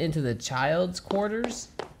with it into the child's quarters?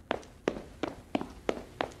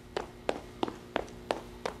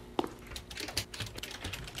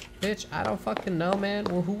 Bitch, I don't fucking know, man.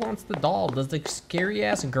 Well, who wants the doll? Does the scary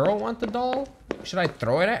ass girl want the doll? Should I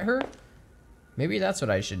throw it at her? Maybe that's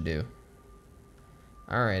what I should do.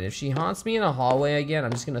 Alright, if she haunts me in a hallway again,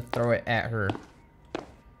 I'm just gonna throw it at her.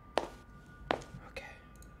 Okay.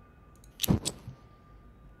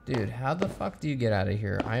 Dude, how the fuck do you get out of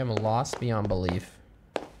here? I am lost beyond belief.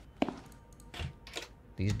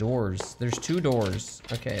 These doors. There's 2 doors.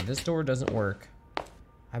 Okay, this door doesn't work.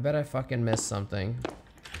 I bet I fucking missed something.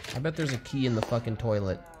 I bet there's a key in the fucking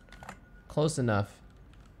toilet. Close enough.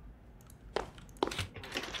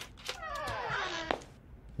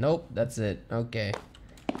 Nope, that's it. Okay.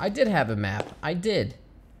 I did have a map. I did.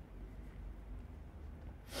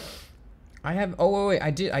 I have. Oh wait,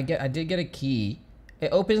 I did get a key. It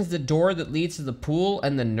opens the door that leads to the pool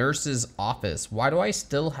and the nurse's office. Why do I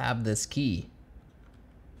still have this key?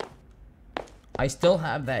 I still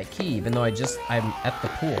have that key, even though I'm at the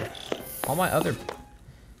pool. All my other.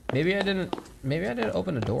 Maybe I didn't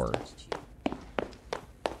open a door.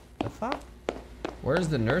 The fuck? Where's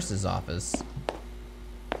the nurse's office?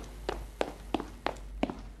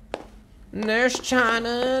 Nurse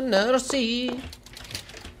China, nursey.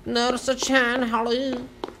 Nurse China, hello.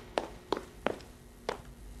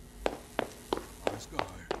 Nice guy.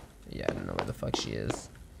 Yeah, I don't know where the fuck she is.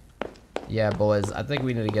 Yeah, boys, I think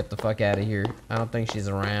we need to get the fuck out of here. I don't think she's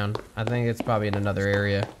around. I think it's probably in another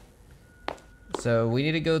area. So we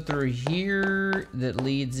need to go through here, that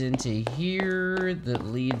leads into here, that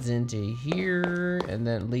leads into here, and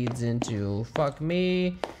then leads into fuck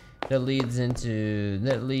me, that leads into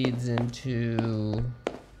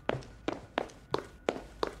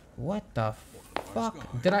what the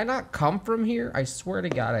fuck? Did I not come from here? I swear to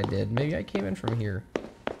God I did. Maybe I came in from here.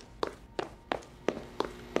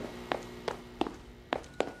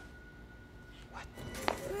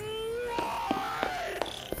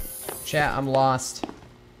 Chat, I'm lost.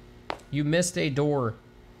 You missed a door.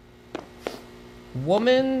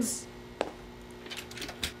 Woman's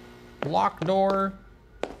locked door.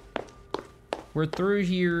 We're through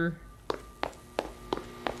here.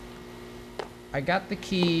 I got the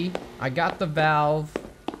key. I got the valve.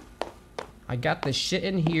 I got the shit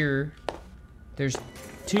in here. There's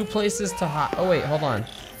 2 places to hide. Oh wait, hold on.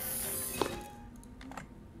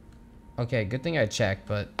 Okay, good thing I checked,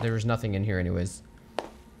 but there was nothing in here anyways.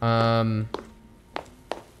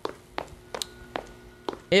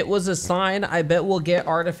 It was a sign. I bet we'll get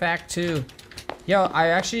Artifact 2. Yo, I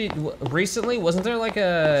actually, recently, wasn't there like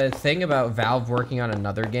a thing about Valve working on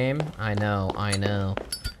another game? I know.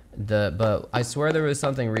 But I swear there was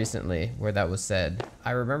something recently where that was said.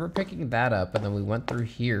 I remember picking that up, and then we went through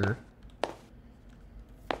here.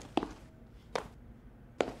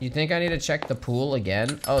 You think I need to check the pool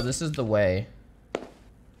again? Oh, this is the way.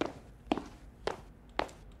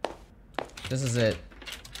 This is it.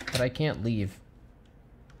 But I can't leave.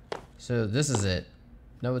 So this is it.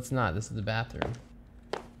 No, it's not. This is the bathroom.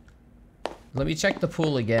 Let me check the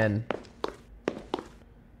pool again.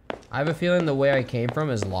 I have a feeling the way I came from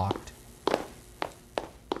is locked.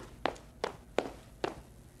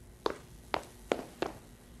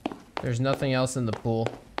 There's nothing else in the pool.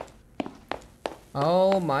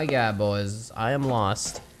 Oh my god, boys. I am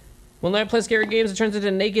lost. When I play scary games, it turns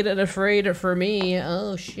into naked and afraid for me.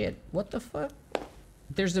 Oh shit. What the fuck?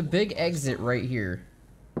 There's a big exit right here.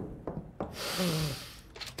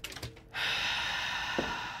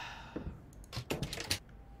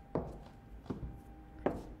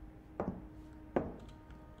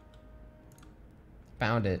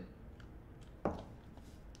 Found it.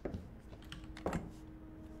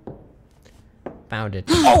 Found it.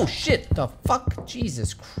 Oh shit! The fuck?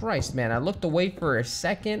 Jesus Christ, man. I looked away for a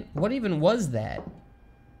second. What even was that?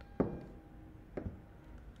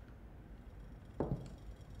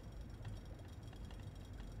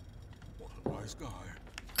 What a nice guy.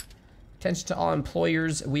 Attention to all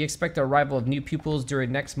employers. We expect the arrival of new pupils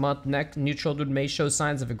during next month. New children may show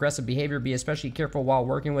signs of aggressive behavior. Be especially careful while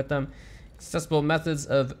working with them. Accessible methods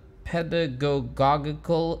of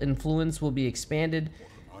pedagogical influence will be expanded.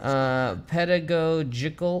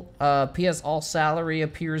 Pedagogical. P.S. All salary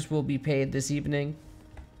appears will be paid this evening.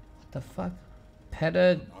 What the fuck?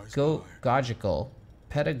 Pedagogical.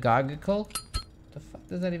 Pedagogical? What the fuck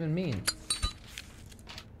does that even mean?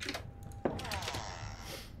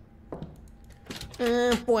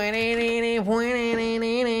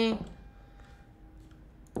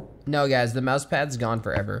 No, guys, the mouse pad's gone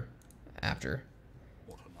forever. After.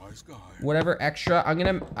 What a nice guy. Whatever extra,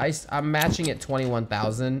 I'm matching it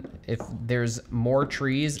 21,000. If there's more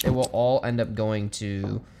trees, it will all end up going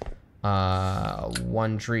to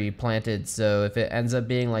one tree planted. So if it ends up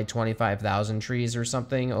being like 25,000 trees or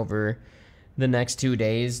something over the next 2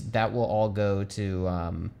 days, that will all go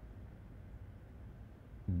to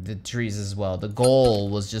the trees as well. The goal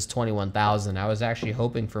was just 21,000. I was actually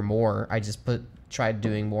hoping for more. I just tried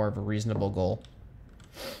doing more of a reasonable goal.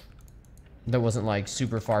 That wasn't like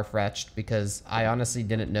super far-fetched because I honestly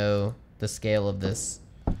didn't know the scale of this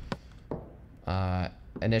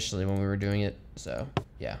initially when we were doing it. So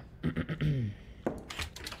yeah.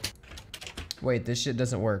 Wait, this shit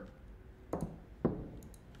doesn't work.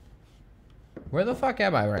 Where the fuck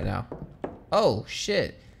am I right now? Oh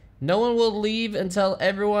shit. No one will leave until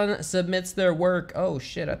everyone submits their work. Oh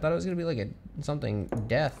shit, I thought it was gonna be like something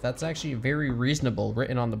death. That's actually very reasonable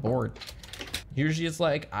written on the board. Usually it's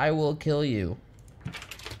like, I will kill you.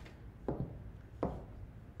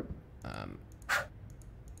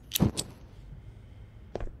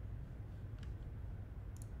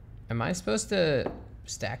 Am I supposed to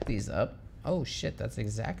stack these up? Oh shit, that's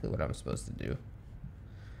exactly what I'm supposed to do.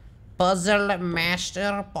 Puzzle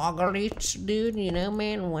Master Pogglich, dude, you know,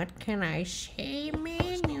 man, what can I say,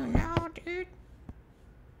 man? You know, dude.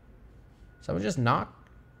 Someone just knock.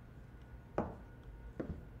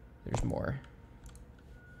 There's more.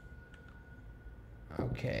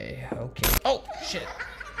 Okay, okay. Oh, shit.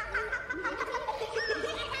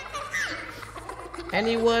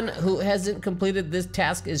 Anyone who hasn't completed this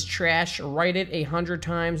task is trash. Write it 100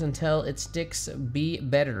 times until it sticks. Be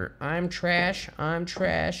better. I'm trash. I'm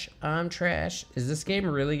trash. I'm trash. Is this game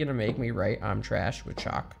really gonna make me write I'm trash with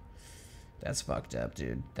chalk? That's fucked up,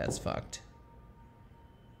 dude. That's fucked.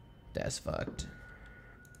 That's fucked.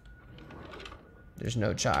 There's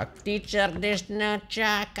no chalk. Teacher, there's no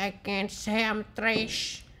chalk. I can't say I'm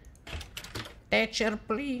trash. Teacher,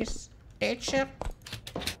 please. Teacher.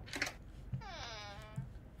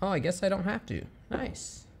 Oh, I guess I don't have to.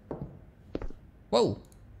 Nice. Whoa.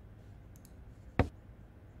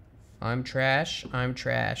 I'm trash. I'm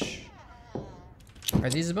trash. Are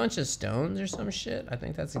these a bunch of stones or some shit? I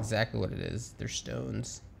think that's exactly what it is. They're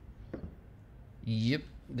stones. Yep,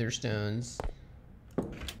 they're stones.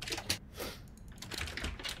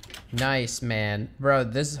 Nice, man. Bro,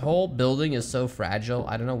 this whole building is so fragile.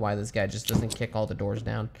 I don't know why this guy just doesn't kick all the doors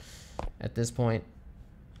down at this point.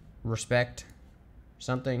 Respect.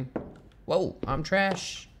 Something. Whoa, I'm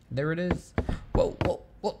trash. There it is. Whoa, whoa,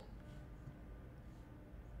 whoa.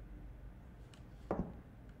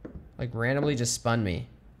 Like randomly just spun me.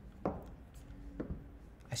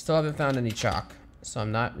 I still haven't found any chalk, so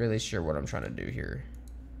I'm not really sure what I'm trying to do here.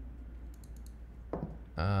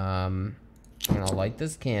 I'm gonna light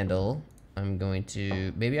this candle. I'm going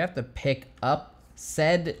to, maybe I have to pick up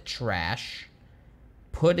said trash,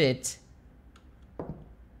 put it,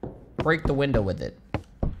 break the window with it.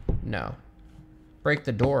 No. Break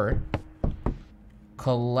the door.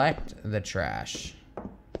 Collect the trash.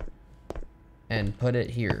 And put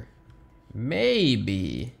it here.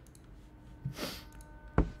 Maybe.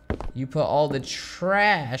 You put all the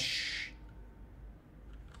trash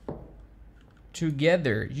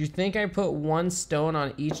together. You think I put one stone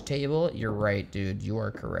on each table? You're right, dude. You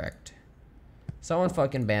are correct. Someone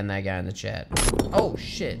fucking ban that guy in the chat. Oh,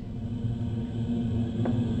 shit.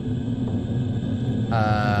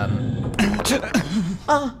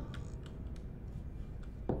 Oh.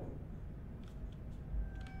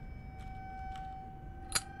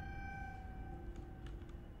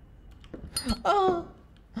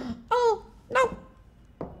 Oh, no.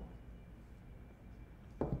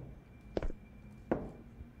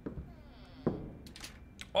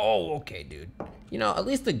 Oh, okay, dude. You know, at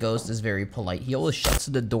least the ghost is very polite. He always shuts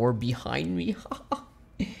the door behind me.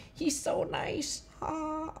 He's so nice.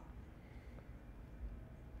 What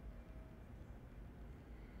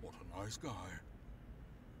a nice guy.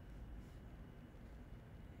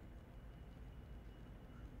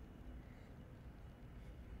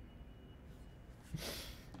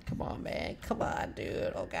 Come on, man. Come on,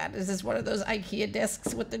 dude. Oh, God. Is this one of those IKEA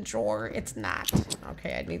desks with the drawer? It's not.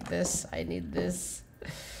 Okay, I need this. I need this.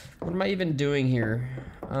 What am I even doing here?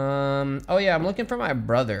 Oh, yeah. I'm looking for my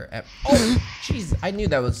brother. Oh, jeez. I knew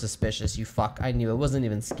that was suspicious, you fuck. I knew. It wasn't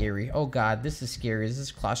even scary. Oh, God. This is scary. This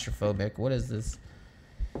is claustrophobic. What is this?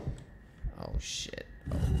 Oh, shit.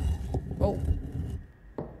 Oh.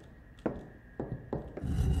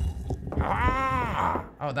 Ah!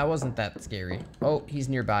 Oh, that wasn't that scary. Oh, he's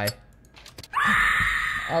nearby.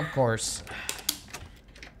 Of course.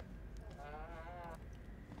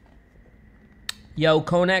 Yo,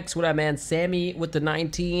 Konex, what up, man? Sammy with the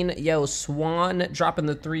 19. Yo, Swan dropping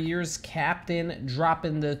the 3 years. Captain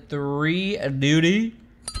dropping the 3 duty.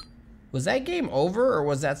 Was that game over, or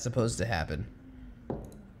was that supposed to happen?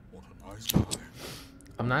 What a nice guy.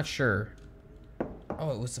 I'm not sure.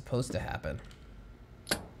 Oh, it was supposed to happen.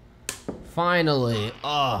 Finally.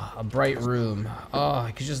 Oh, a bright room. Oh,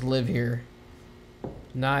 I could just live here.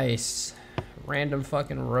 Nice. Random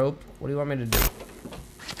fucking rope. What do you want me to do?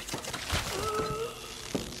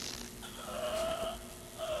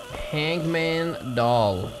 Hangman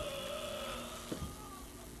doll.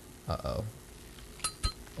 Uh-oh.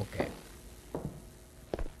 Okay.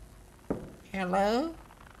 Hello?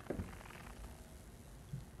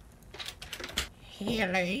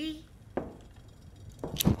 Hello?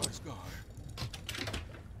 Nice guy.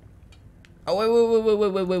 Oh,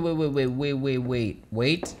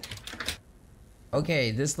 wait.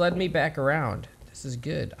 Okay, this led me back around. This is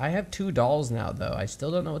good. I have 2 dolls now, though. I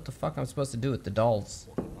still don't know what the fuck I'm supposed to do with the dolls.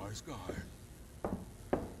 What a nice guy.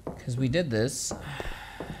 Because we did this.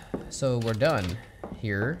 So we're done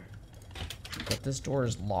here. But this door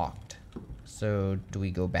is locked. So do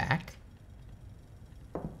we go back?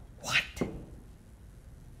 What?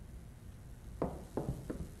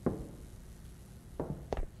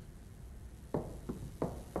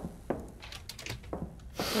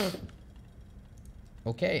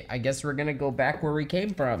 Okay, I guess we're gonna go back where we came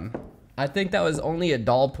from. I think that was only a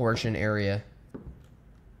doll portion area.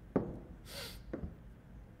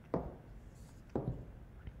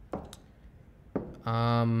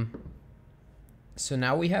 So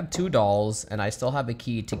now we have 2 dolls, and I still have a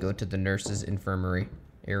key to go to the nurse's infirmary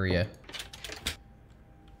area.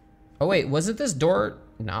 Oh wait, wasn't this door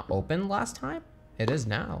not open last time? It is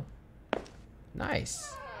now.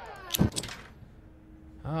 Nice.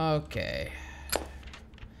 Okay.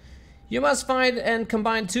 You must find and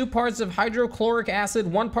combine 2 parts of hydrochloric acid,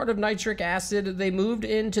 1 part of nitric acid. They moved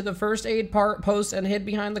into the first aid post and hid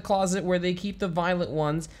behind the closet where they keep the violent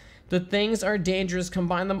ones. The things are dangerous.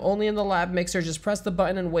 Combine them only in the lab mixer. Just press the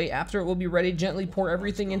button and wait. After it will be ready, gently pour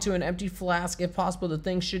everything into an empty flask. If possible, the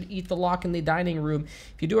thing should eat the lock in the dining room.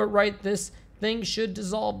 If you do it right, this thing should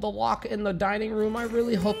dissolve the lock in the dining room. I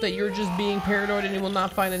really hope that you're just being paranoid and you will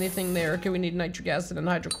not find anything there. Okay, we need nitric acid and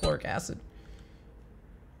hydrochloric acid.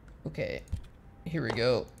 Okay, here we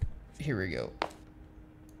go. Here we go.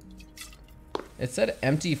 It said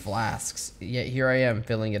empty flasks, yet here I am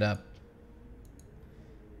filling it up.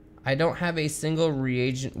 I don't have a single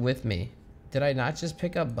reagent with me. Did I not just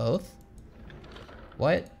pick up both?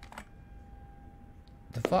 What?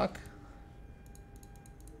 The fuck?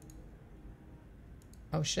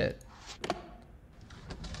 Oh shit.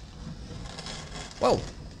 Whoa.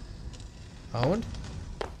 Owned?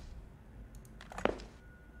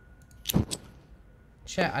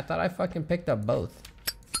 Chat, I thought I fucking picked up both.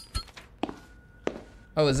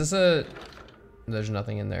 Oh, is this a... There's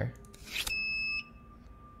nothing in there.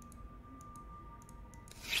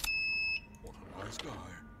 What a nice guy.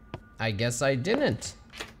 I guess I didn't.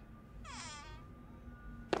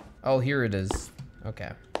 Oh, here it is.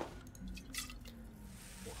 Okay.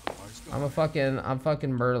 What a nice guy. I'm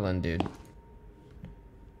fucking Merlin, dude.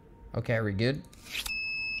 Okay, are we good?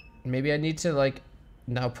 Maybe I need to, like,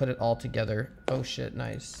 now put it all together. Oh shit,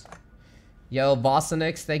 nice. Yo,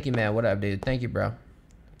 Bostonix, thank you, man. What up, dude? Thank you, bro.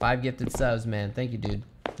 5 gifted subs, man. Thank you, dude.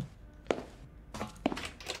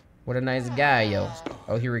 What a nice guy, yo.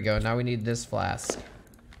 Oh, here we go. Now we need this flask.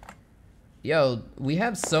 Yo, we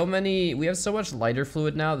have so much lighter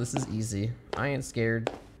fluid now. This is easy. I ain't scared.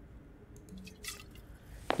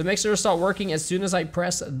 The mixer will start working as soon as I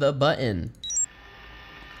press the button.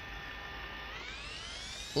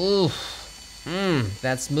 Oof.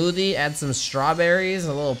 That smoothie, add some strawberries,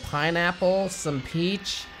 a little pineapple, some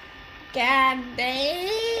peach. God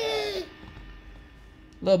damn. A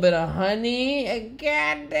little bit of honey.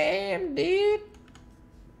 God damn, dude.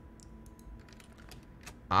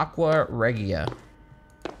 Aqua Regia.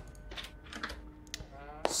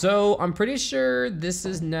 So I'm pretty sure this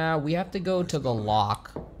is now, we have to go to the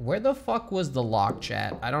lock. Where the fuck was the lock,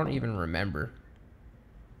 chat? I don't even remember.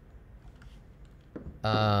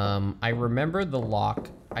 I remember the lock.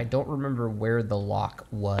 I don't remember where the lock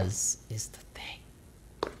was, is the thing.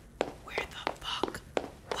 Where the fuck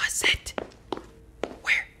was it?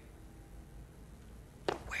 Where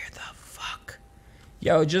the fuck?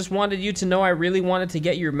 Yo, just wanted you to know I really wanted to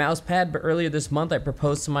get your mouse pad, but earlier this month I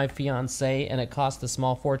proposed to my fiance and it cost a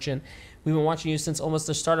small fortune. We've been watching you since almost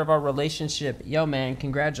the start of our relationship. Yo, man,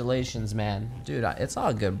 congratulations, man. Dude, it's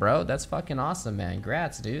all good, bro. That's fucking awesome, man.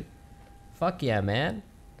 Congrats, dude. Fuck yeah, man.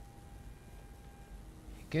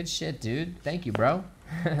 Good shit, dude. Thank you, bro.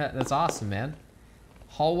 That's awesome, man.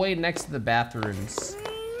 Hallway next to the bathrooms.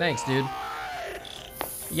 Thanks, dude.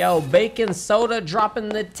 Yo, Bacon Soda dropping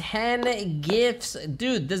the 10 gifts.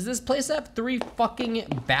 Dude, does this place have 3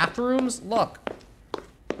 fucking bathrooms? Look.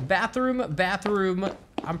 Bathroom.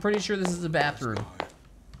 I'm pretty sure this is a bathroom.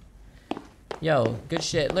 Yo, good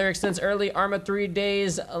shit. Lyric since early Arma 3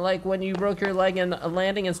 days, like when you broke your leg and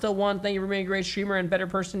landing and still won. Thank you for being a great streamer and better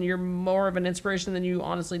person. You're more of an inspiration than you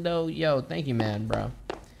honestly know. Yo, thank you, man, bro.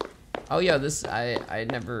 Oh, yo, this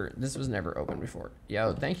was never open before.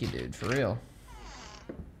 Yo, thank you, dude, for real.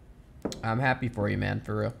 I'm happy for you, man,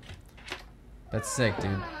 for real. That's sick,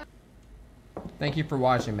 dude. Thank you for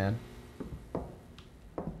watching, man.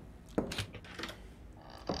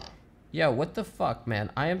 Yo, what the fuck,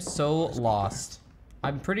 man? I am so lost.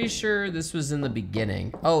 I'm pretty sure this was in the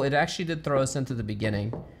beginning. Oh, it actually did throw us into the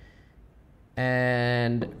beginning.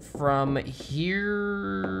 And from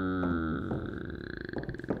here...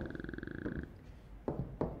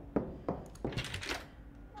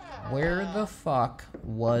 Where the fuck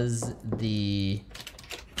was the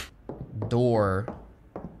door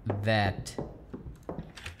that...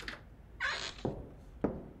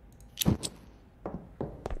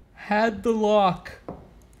 had the lock?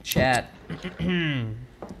 Chat.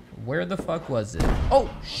 Where the fuck was it? Oh,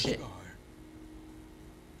 shit.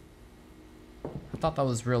 I thought that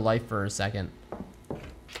was real life for a second.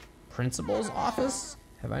 Principal's office?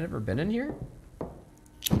 Have I never been in here?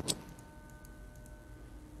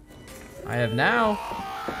 I have now.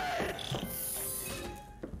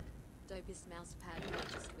 Dopest mouse pad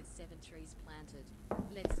purchased with 7 trees planted.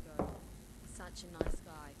 Let's go. Such a nice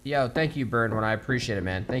guy. Yo, thank you, Burn. When I appreciate it,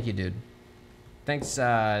 man. Thank you, dude. Thanks.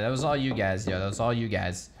 That was all you guys, yo. That was all you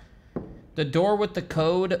guys. The door with the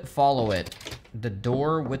code. Follow it. The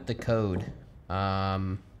door with the code.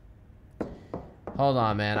 Hold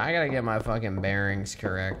on, man. I gotta get my fucking bearings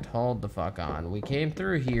correct. Hold the fuck on. We came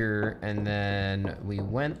through here, and then we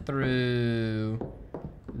went through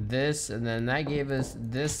this, and then that gave us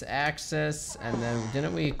this access, and then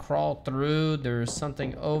didn't we crawl through? There's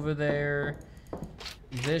something over there.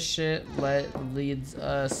 This shit leads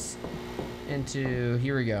us into...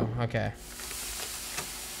 Here we go. Okay.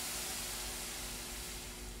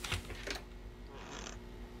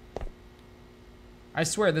 I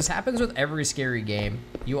swear, this happens with every scary game.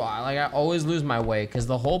 I always lose my way because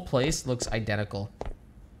the whole place looks identical.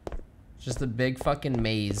 It's just a big fucking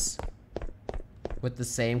maze with the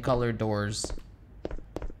same colored doors,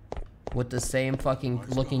 with the same fucking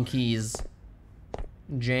looking keys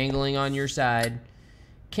jangling on your side.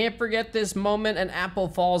 Can't forget this moment. An apple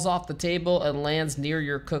falls off the table and lands near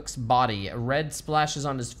your cook's body. Red splashes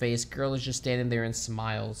on his face. Girl is just standing there and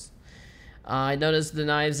smiles. I noticed the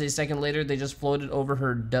knives a second later. They just floated over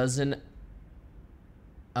her, dozen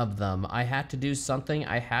of them. I had to do something.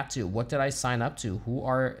 I had to. What did I sign up to? Who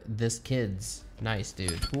are this kids? Nice,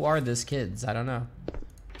 dude. Who are this kids? I don't know.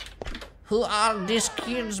 Who are these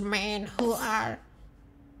kids, man? Who are...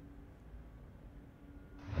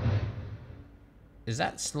 Is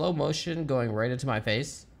that slow motion going right into my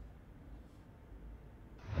face?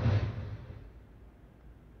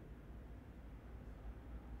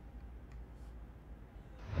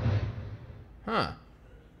 Huh.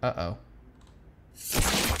 Uh-oh.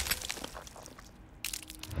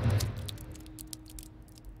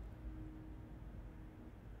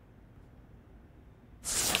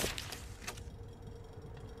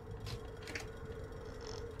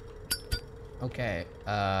 Okay,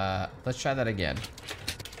 let's try that again.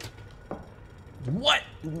 What?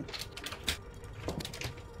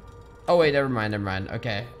 Oh wait, never mind, never mind.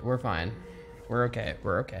 Okay, we're fine. We're okay,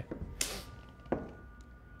 we're okay.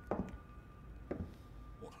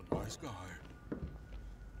 What a nice guy.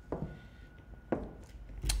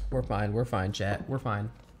 We're fine, chat. We're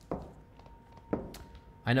fine.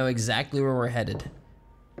 I know exactly where we're headed.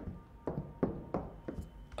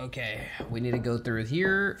 Okay, we need to go through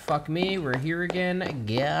here. Fuck me, we're here again.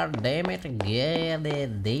 God damn it, god damn it.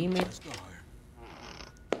 Nice guy.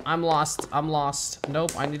 I'm lost, I'm lost.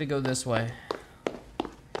 Nope, I need to go this way.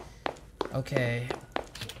 Okay,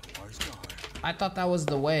 Nice guy. I thought that was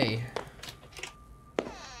the way.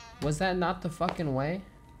 Was that not the fucking way?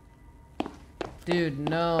 Dude,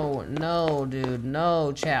 no, no, dude,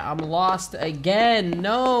 no, chat. I'm lost again.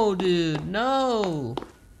 No, dude, no.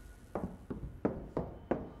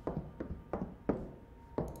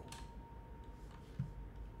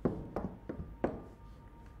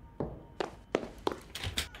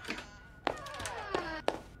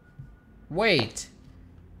 Wait.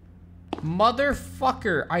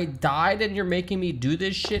 Motherfucker, I died and you're making me do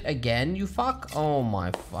this shit again, you fuck? Oh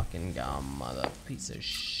my fucking god, mother piece of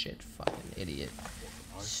shit, fucking idiot.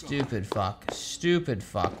 Stupid fuck, stupid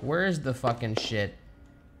fuck. Where's the fucking shit?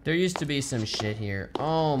 There used to be some shit here.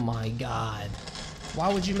 Oh my god.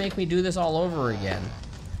 Why would you make me do this all over again?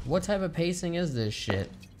 What type of pacing is this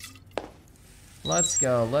shit? Let's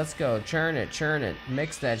go, let's go. Churn it,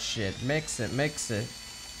 mix that shit, mix it, mix it.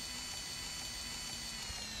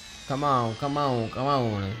 Come on, come on, come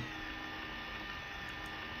on.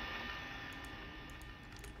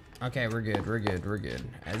 Okay, we're good, we're good, we're good.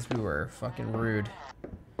 As we were, fucking rude.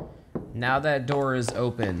 Now that door is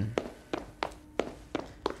open.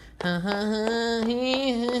 Alright,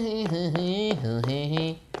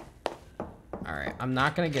 I'm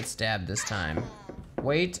not gonna get stabbed this time.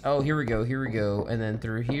 Wait, oh, here we go, here we go. And then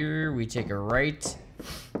through here, we take a right.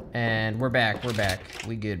 And we're back, we're back.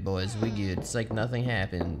 We good, boys, we good. It's like nothing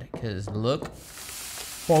happened. Cause look.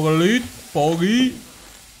 Foggy.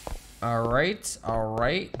 Alright,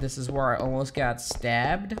 alright. This is where I almost got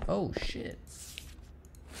stabbed. Oh shit.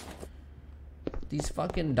 These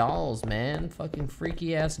fucking dolls, man. Fucking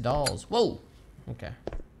freaky ass dolls. Whoa. Okay.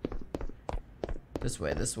 This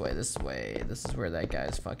way, this way, this way. This is where that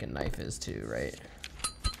guy's fucking knife is too, right?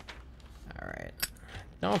 Alright.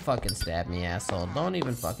 Don't fucking stab me, asshole. Don't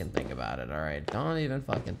even fucking think about it, alright? Don't even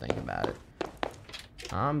fucking think about it.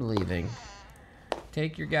 I'm leaving.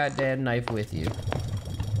 Take your goddamn knife with you.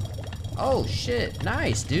 Oh, shit.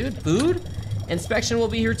 Nice, dude. Food? Inspection will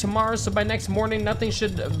be here tomorrow, so by next morning, nothing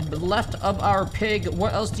should be left of our pig.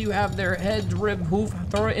 What else do you have there? Head, rib, hoof.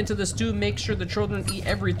 Throw it into the stew. Make sure the children eat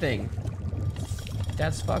everything.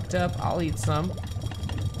 That's fucked up. I'll eat some.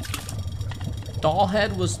 Doll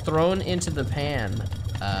head was thrown into the pan.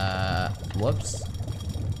 Whoops.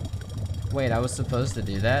 Wait, I was supposed to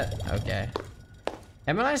do that? Okay.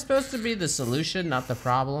 Am I supposed to be the solution, not the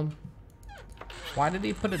problem? Why did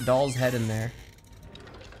he put a doll's head in there?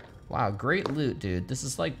 Wow, great loot, dude. This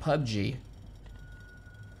is like PUBG.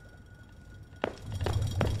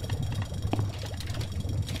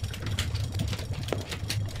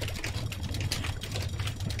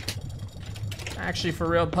 Actually, for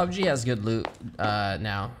real, PUBG has good loot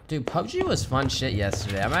now. Dude, PUBG was fun shit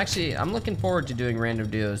yesterday. I'm looking forward to doing random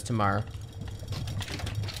duos tomorrow.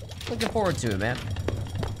 Looking forward to it, man.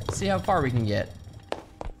 See how far we can get.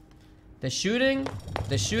 The shooting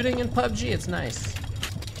in PUBG, it's nice.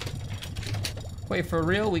 Wait, for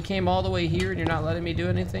real? We came all the way here and you're not letting me do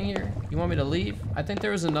anything here? You want me to leave? I think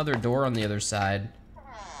there was another door on the other side.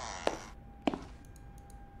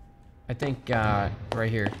 I think, right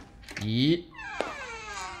here. Yeet.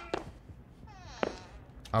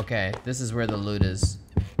 Okay, this is where the loot is.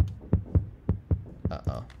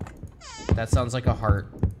 Uh-oh. That sounds like a heart.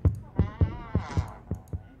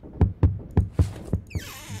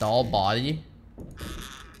 Doll body?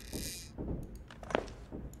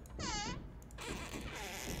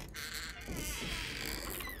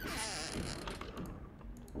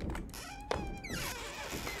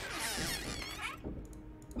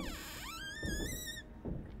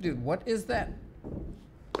 Dude, what is that?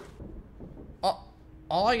 Oh,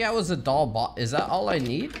 all I got was a doll bot. Is that all I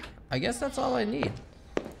need? I guess that's all I need.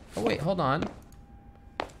 Oh wait, hold on.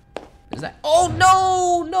 Is that? Oh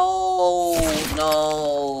no, no,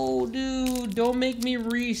 no, dude! Don't make me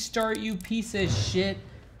restart, you piece of shit.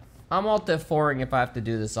 I'm alt F4ing if I have to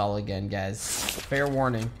do this all again, guys. Fair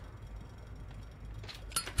warning.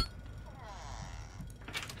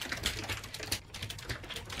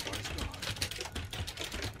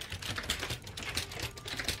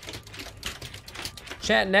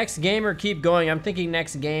 Chat, next game or keep going? I'm thinking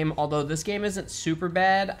next game, although this game isn't super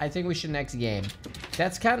bad. I think we should next game.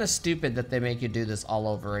 That's kind of stupid that they make you do this all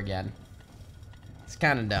over again. It's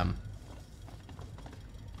kind of dumb.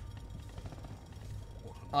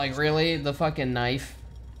 Like, really? The fucking knife?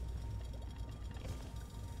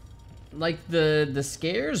 Like, the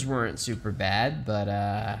scares weren't super bad, but,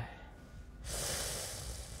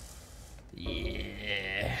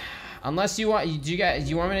 yeah. Unless you want, do you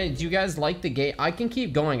guys like the game? I can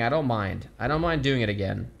keep going, I don't mind. I don't mind doing it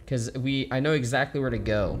again. Because I know exactly where to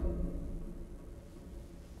go.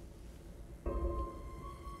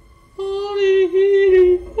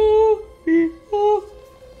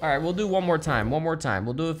 Alright, we'll do one more time.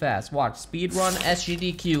 We'll do it fast. Watch. Speed run,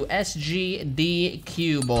 SGDQ.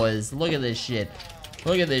 SGDQ, boys. Look at this shit.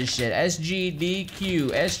 SGDQ.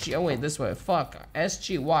 SG. Oh, wait, this way. Fuck.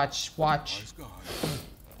 SG. Watch. Nice guy.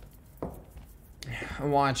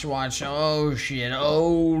 Watch. Oh, shit.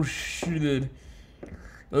 Oh, shit.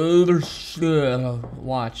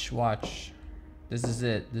 Watch. This is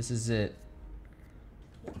it.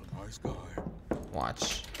 What a nice guy.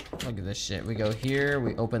 Watch. Look at this shit. We go here,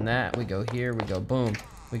 we open that, we go here, we go boom.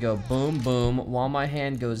 We go boom, boom. While my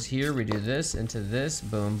hand goes here, we do this into this,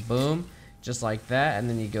 boom, boom. Just like that, and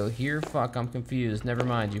then you go here. Fuck, I'm confused. Never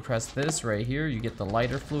mind. You press this right here, you get the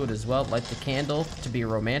lighter fluid as well. Light the candle to be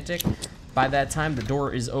romantic. By that time, the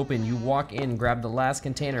door is open. You walk in, grab the last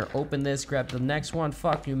container, open this, grab the next one.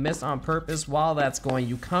 Fuck, you miss on purpose. While that's going,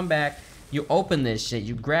 you come back, you open this shit,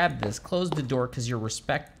 you grab this, close the door because you're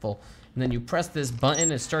respectful. And then you press this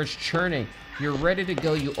button, it starts churning. You're ready to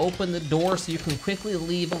go. You open the door so you can quickly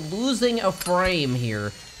leave, losing a frame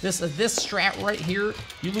here. This strat right here,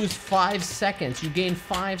 you lose 5 seconds. You gain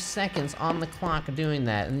 5 seconds on the clock doing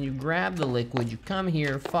that. And then you grab the liquid, you come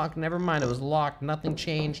here, fuck, never mind, it was locked, nothing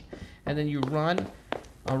changed. And then you run.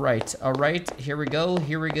 All right, here we go.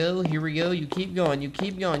 You keep going, you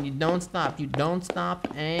don't stop,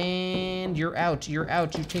 and you're out. You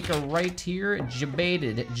take a right here,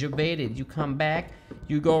 debated. You come back,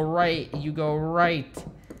 you go right.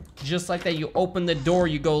 Just like that, you open the door,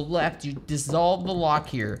 you go left, you dissolve the lock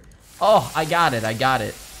here. Oh, I got it.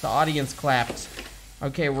 The audience clapped.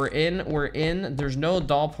 Okay, we're in. There's no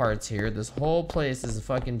doll parts here. This whole place is a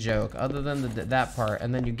fucking joke, other than that part.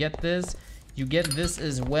 And then you get this. You get this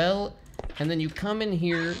as well, and then you come in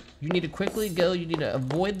here. You need to quickly go. You need to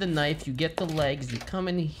avoid the knife. You get the legs. You come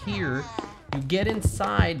in here. You get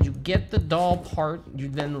inside. You get the doll part. You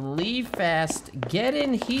then leave fast. Get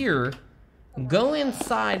in here. Go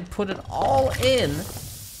inside. Put it all in.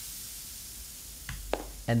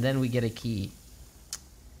 And then we get a key.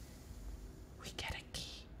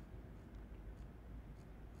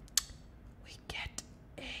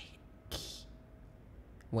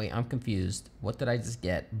 Wait, I'm confused. What did I just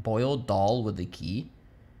get? Boiled doll with a key?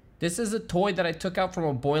 This is a toy that I took out from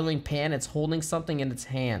a boiling pan. It's holding something in its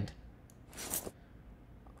hand.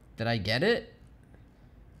 Did I get it?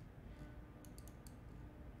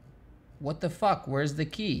 What the fuck? Where's the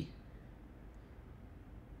key?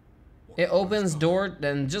 It opens door,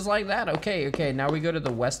 then just like that. Okay. Now we go to the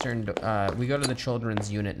western, we go to the children's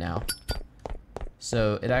unit now.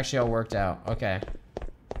 So it actually all worked out. Okay.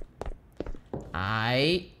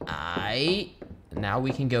 Now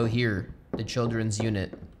we can go here, the children's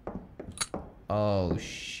unit. Oh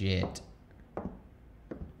shit.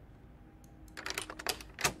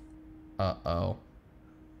 Uh-oh.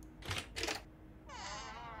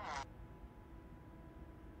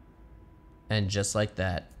 And just like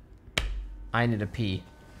that, I need to pee.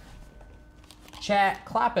 Chat,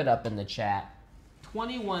 clap it up in the chat.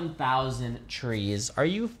 21,000 trees. Are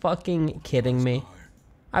you fucking kidding me?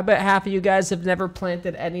 I bet half of you guys have never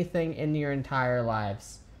planted anything in your entire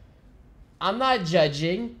lives. I'm not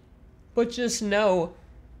judging, but just know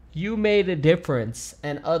you made a difference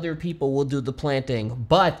and other people will do the planting.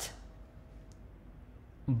 But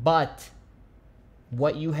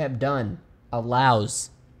what you have done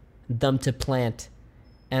allows them to plant,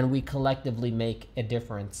 and we collectively make a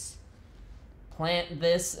difference. Plant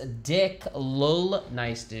this dick, lol.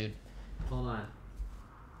 Nice, dude. Hold on.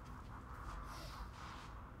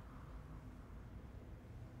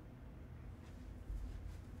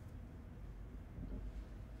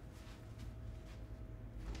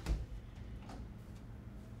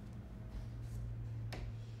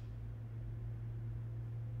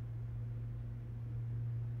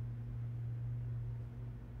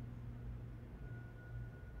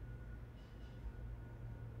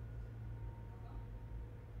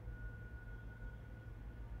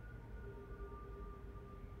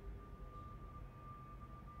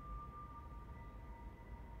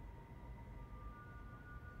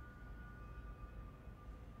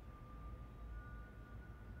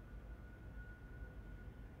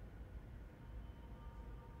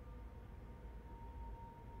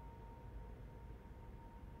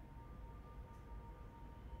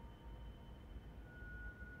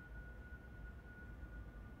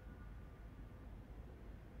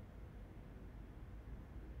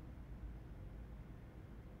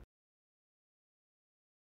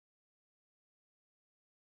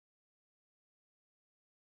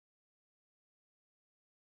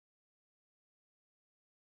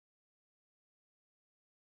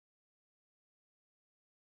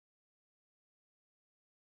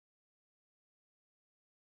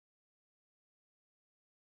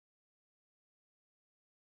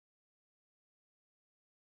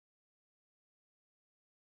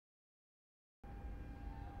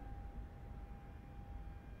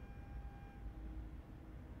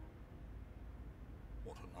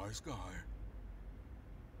 What a nice guy.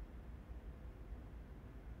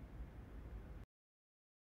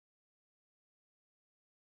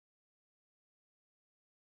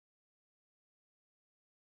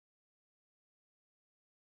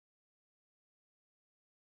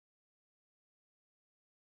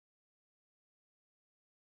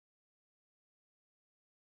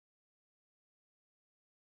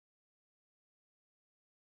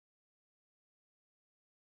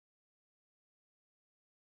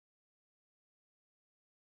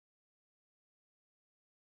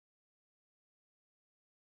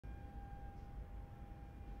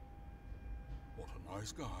 What a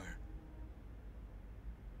nice guy.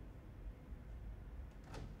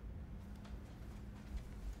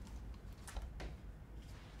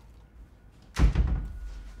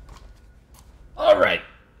 Alright.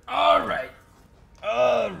 Alright.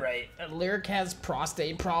 Alright. Lirik has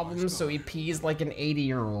prostate problems, so he pees like an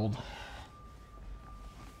 80-year-old.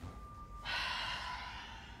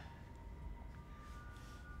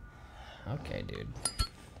 Okay, dude.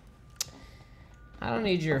 I don't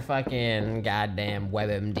need your fucking goddamn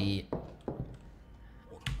WebMD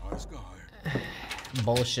What a nice guy.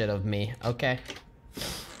 bullshit of me, okay?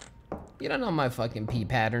 You don't know my fucking pee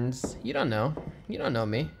patterns. You don't know. You don't know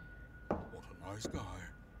me. What a nice guy.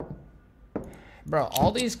 Bro,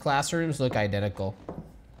 all these classrooms look identical.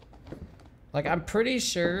 Like, I'm pretty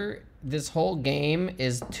sure this whole game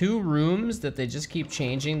is 2 rooms that they just keep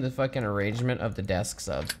changing the fucking arrangement of the desks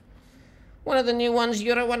of. One of the new ones,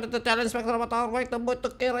 you wanted to tell Inspector about our right boy to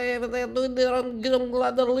carry they're doing their own get them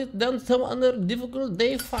glad they're done some under difficult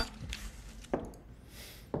day. Fuck.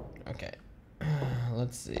 Okay.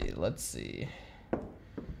 Let's see.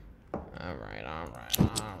 Alrighty.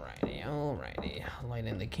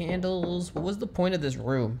 Lighting the candles. What was the point of this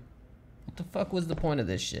room? What the fuck was the point of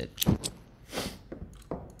this shit?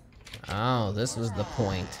 Oh, this was the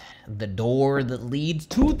point. The door that leads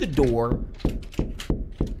to the door.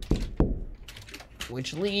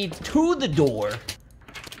 Which leads to the door.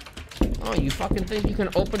 Oh, you fucking think you can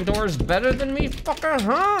open doors better than me, fucker,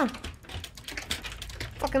 huh?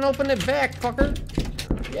 Fucking open it back, fucker.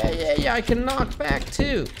 Yeah, I can knock back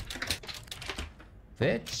too.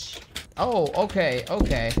 Bitch. Oh, okay.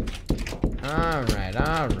 Alright.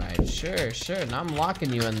 Sure. Now I'm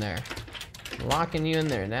locking you in there. Locking you in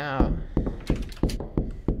there now.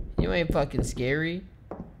 You ain't fucking scary.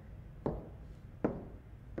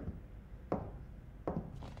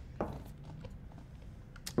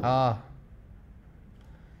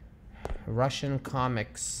 Russian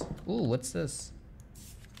comics. Ooh, what's this?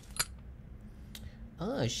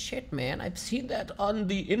 Oh shit, man, I've seen that on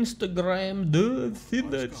the Instagram, dude. I've seen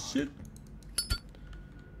that shit.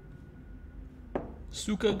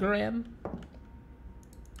 Sukagram.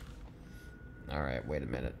 Alright, wait a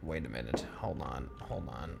minute. Hold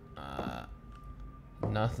on.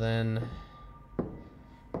 Nothing.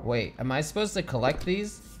 Wait, am I supposed to collect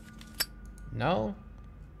these? No?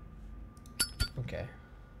 Okay.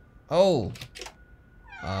 Oh.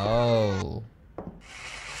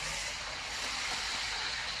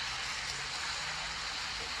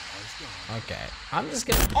 Okay. I'm just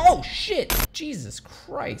gonna. Oh shit! Jesus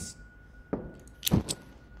Christ.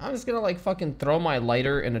 I'm just gonna like fucking throw my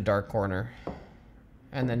lighter in a dark corner.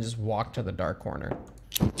 And then just walk to the dark corner.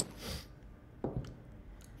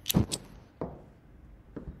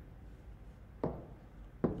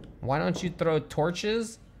 Why don't you throw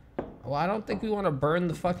torches? Well, I don't think we want to burn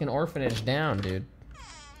the fucking orphanage down, dude.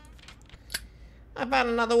 I found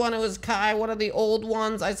another one. It was Kai, one of the old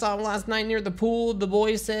ones. I saw him last night near the pool. The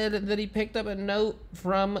boy said that he picked up a note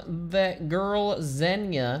from that girl,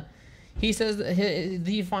 Xenia. He says that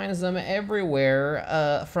he finds them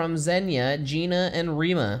everywhere from Xenia, Gina, and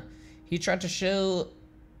Rima. He tried to show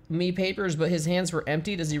me papers, but his hands were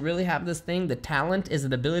empty. Does he really have this thing? The talent is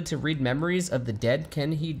an ability to read memories of the dead.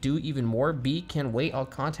 Can he do even more? B, can wait. I'll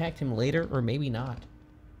contact him later, or maybe not.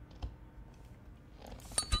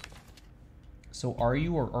 So are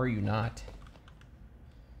you or are you not?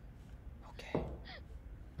 Okay.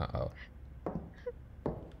 Uh-oh.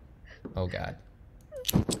 Oh, God.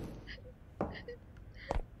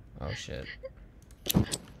 Oh, shit.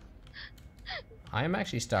 I am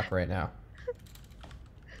actually stuck right now.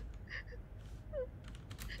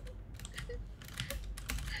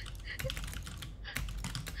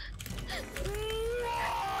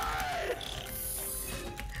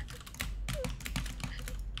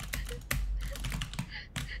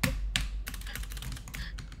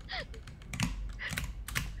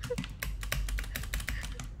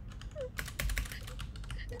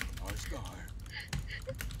 Nice guy.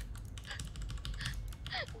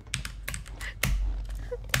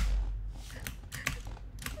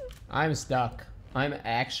 I'm stuck. I'm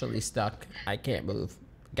actually stuck. I can't move.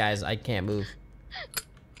 Guys, I can't move.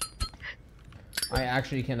 I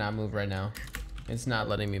actually cannot move right now. It's not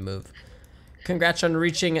letting me move. Congrats on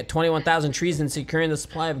reaching 21,000 trees and securing the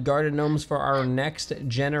supply of garden gnomes for our next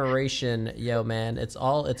generation. Yo, man, it's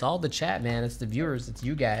all the chat, man. It's the viewers. It's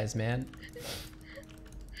you guys, man.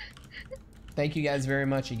 Thank you guys very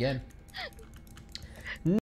much again.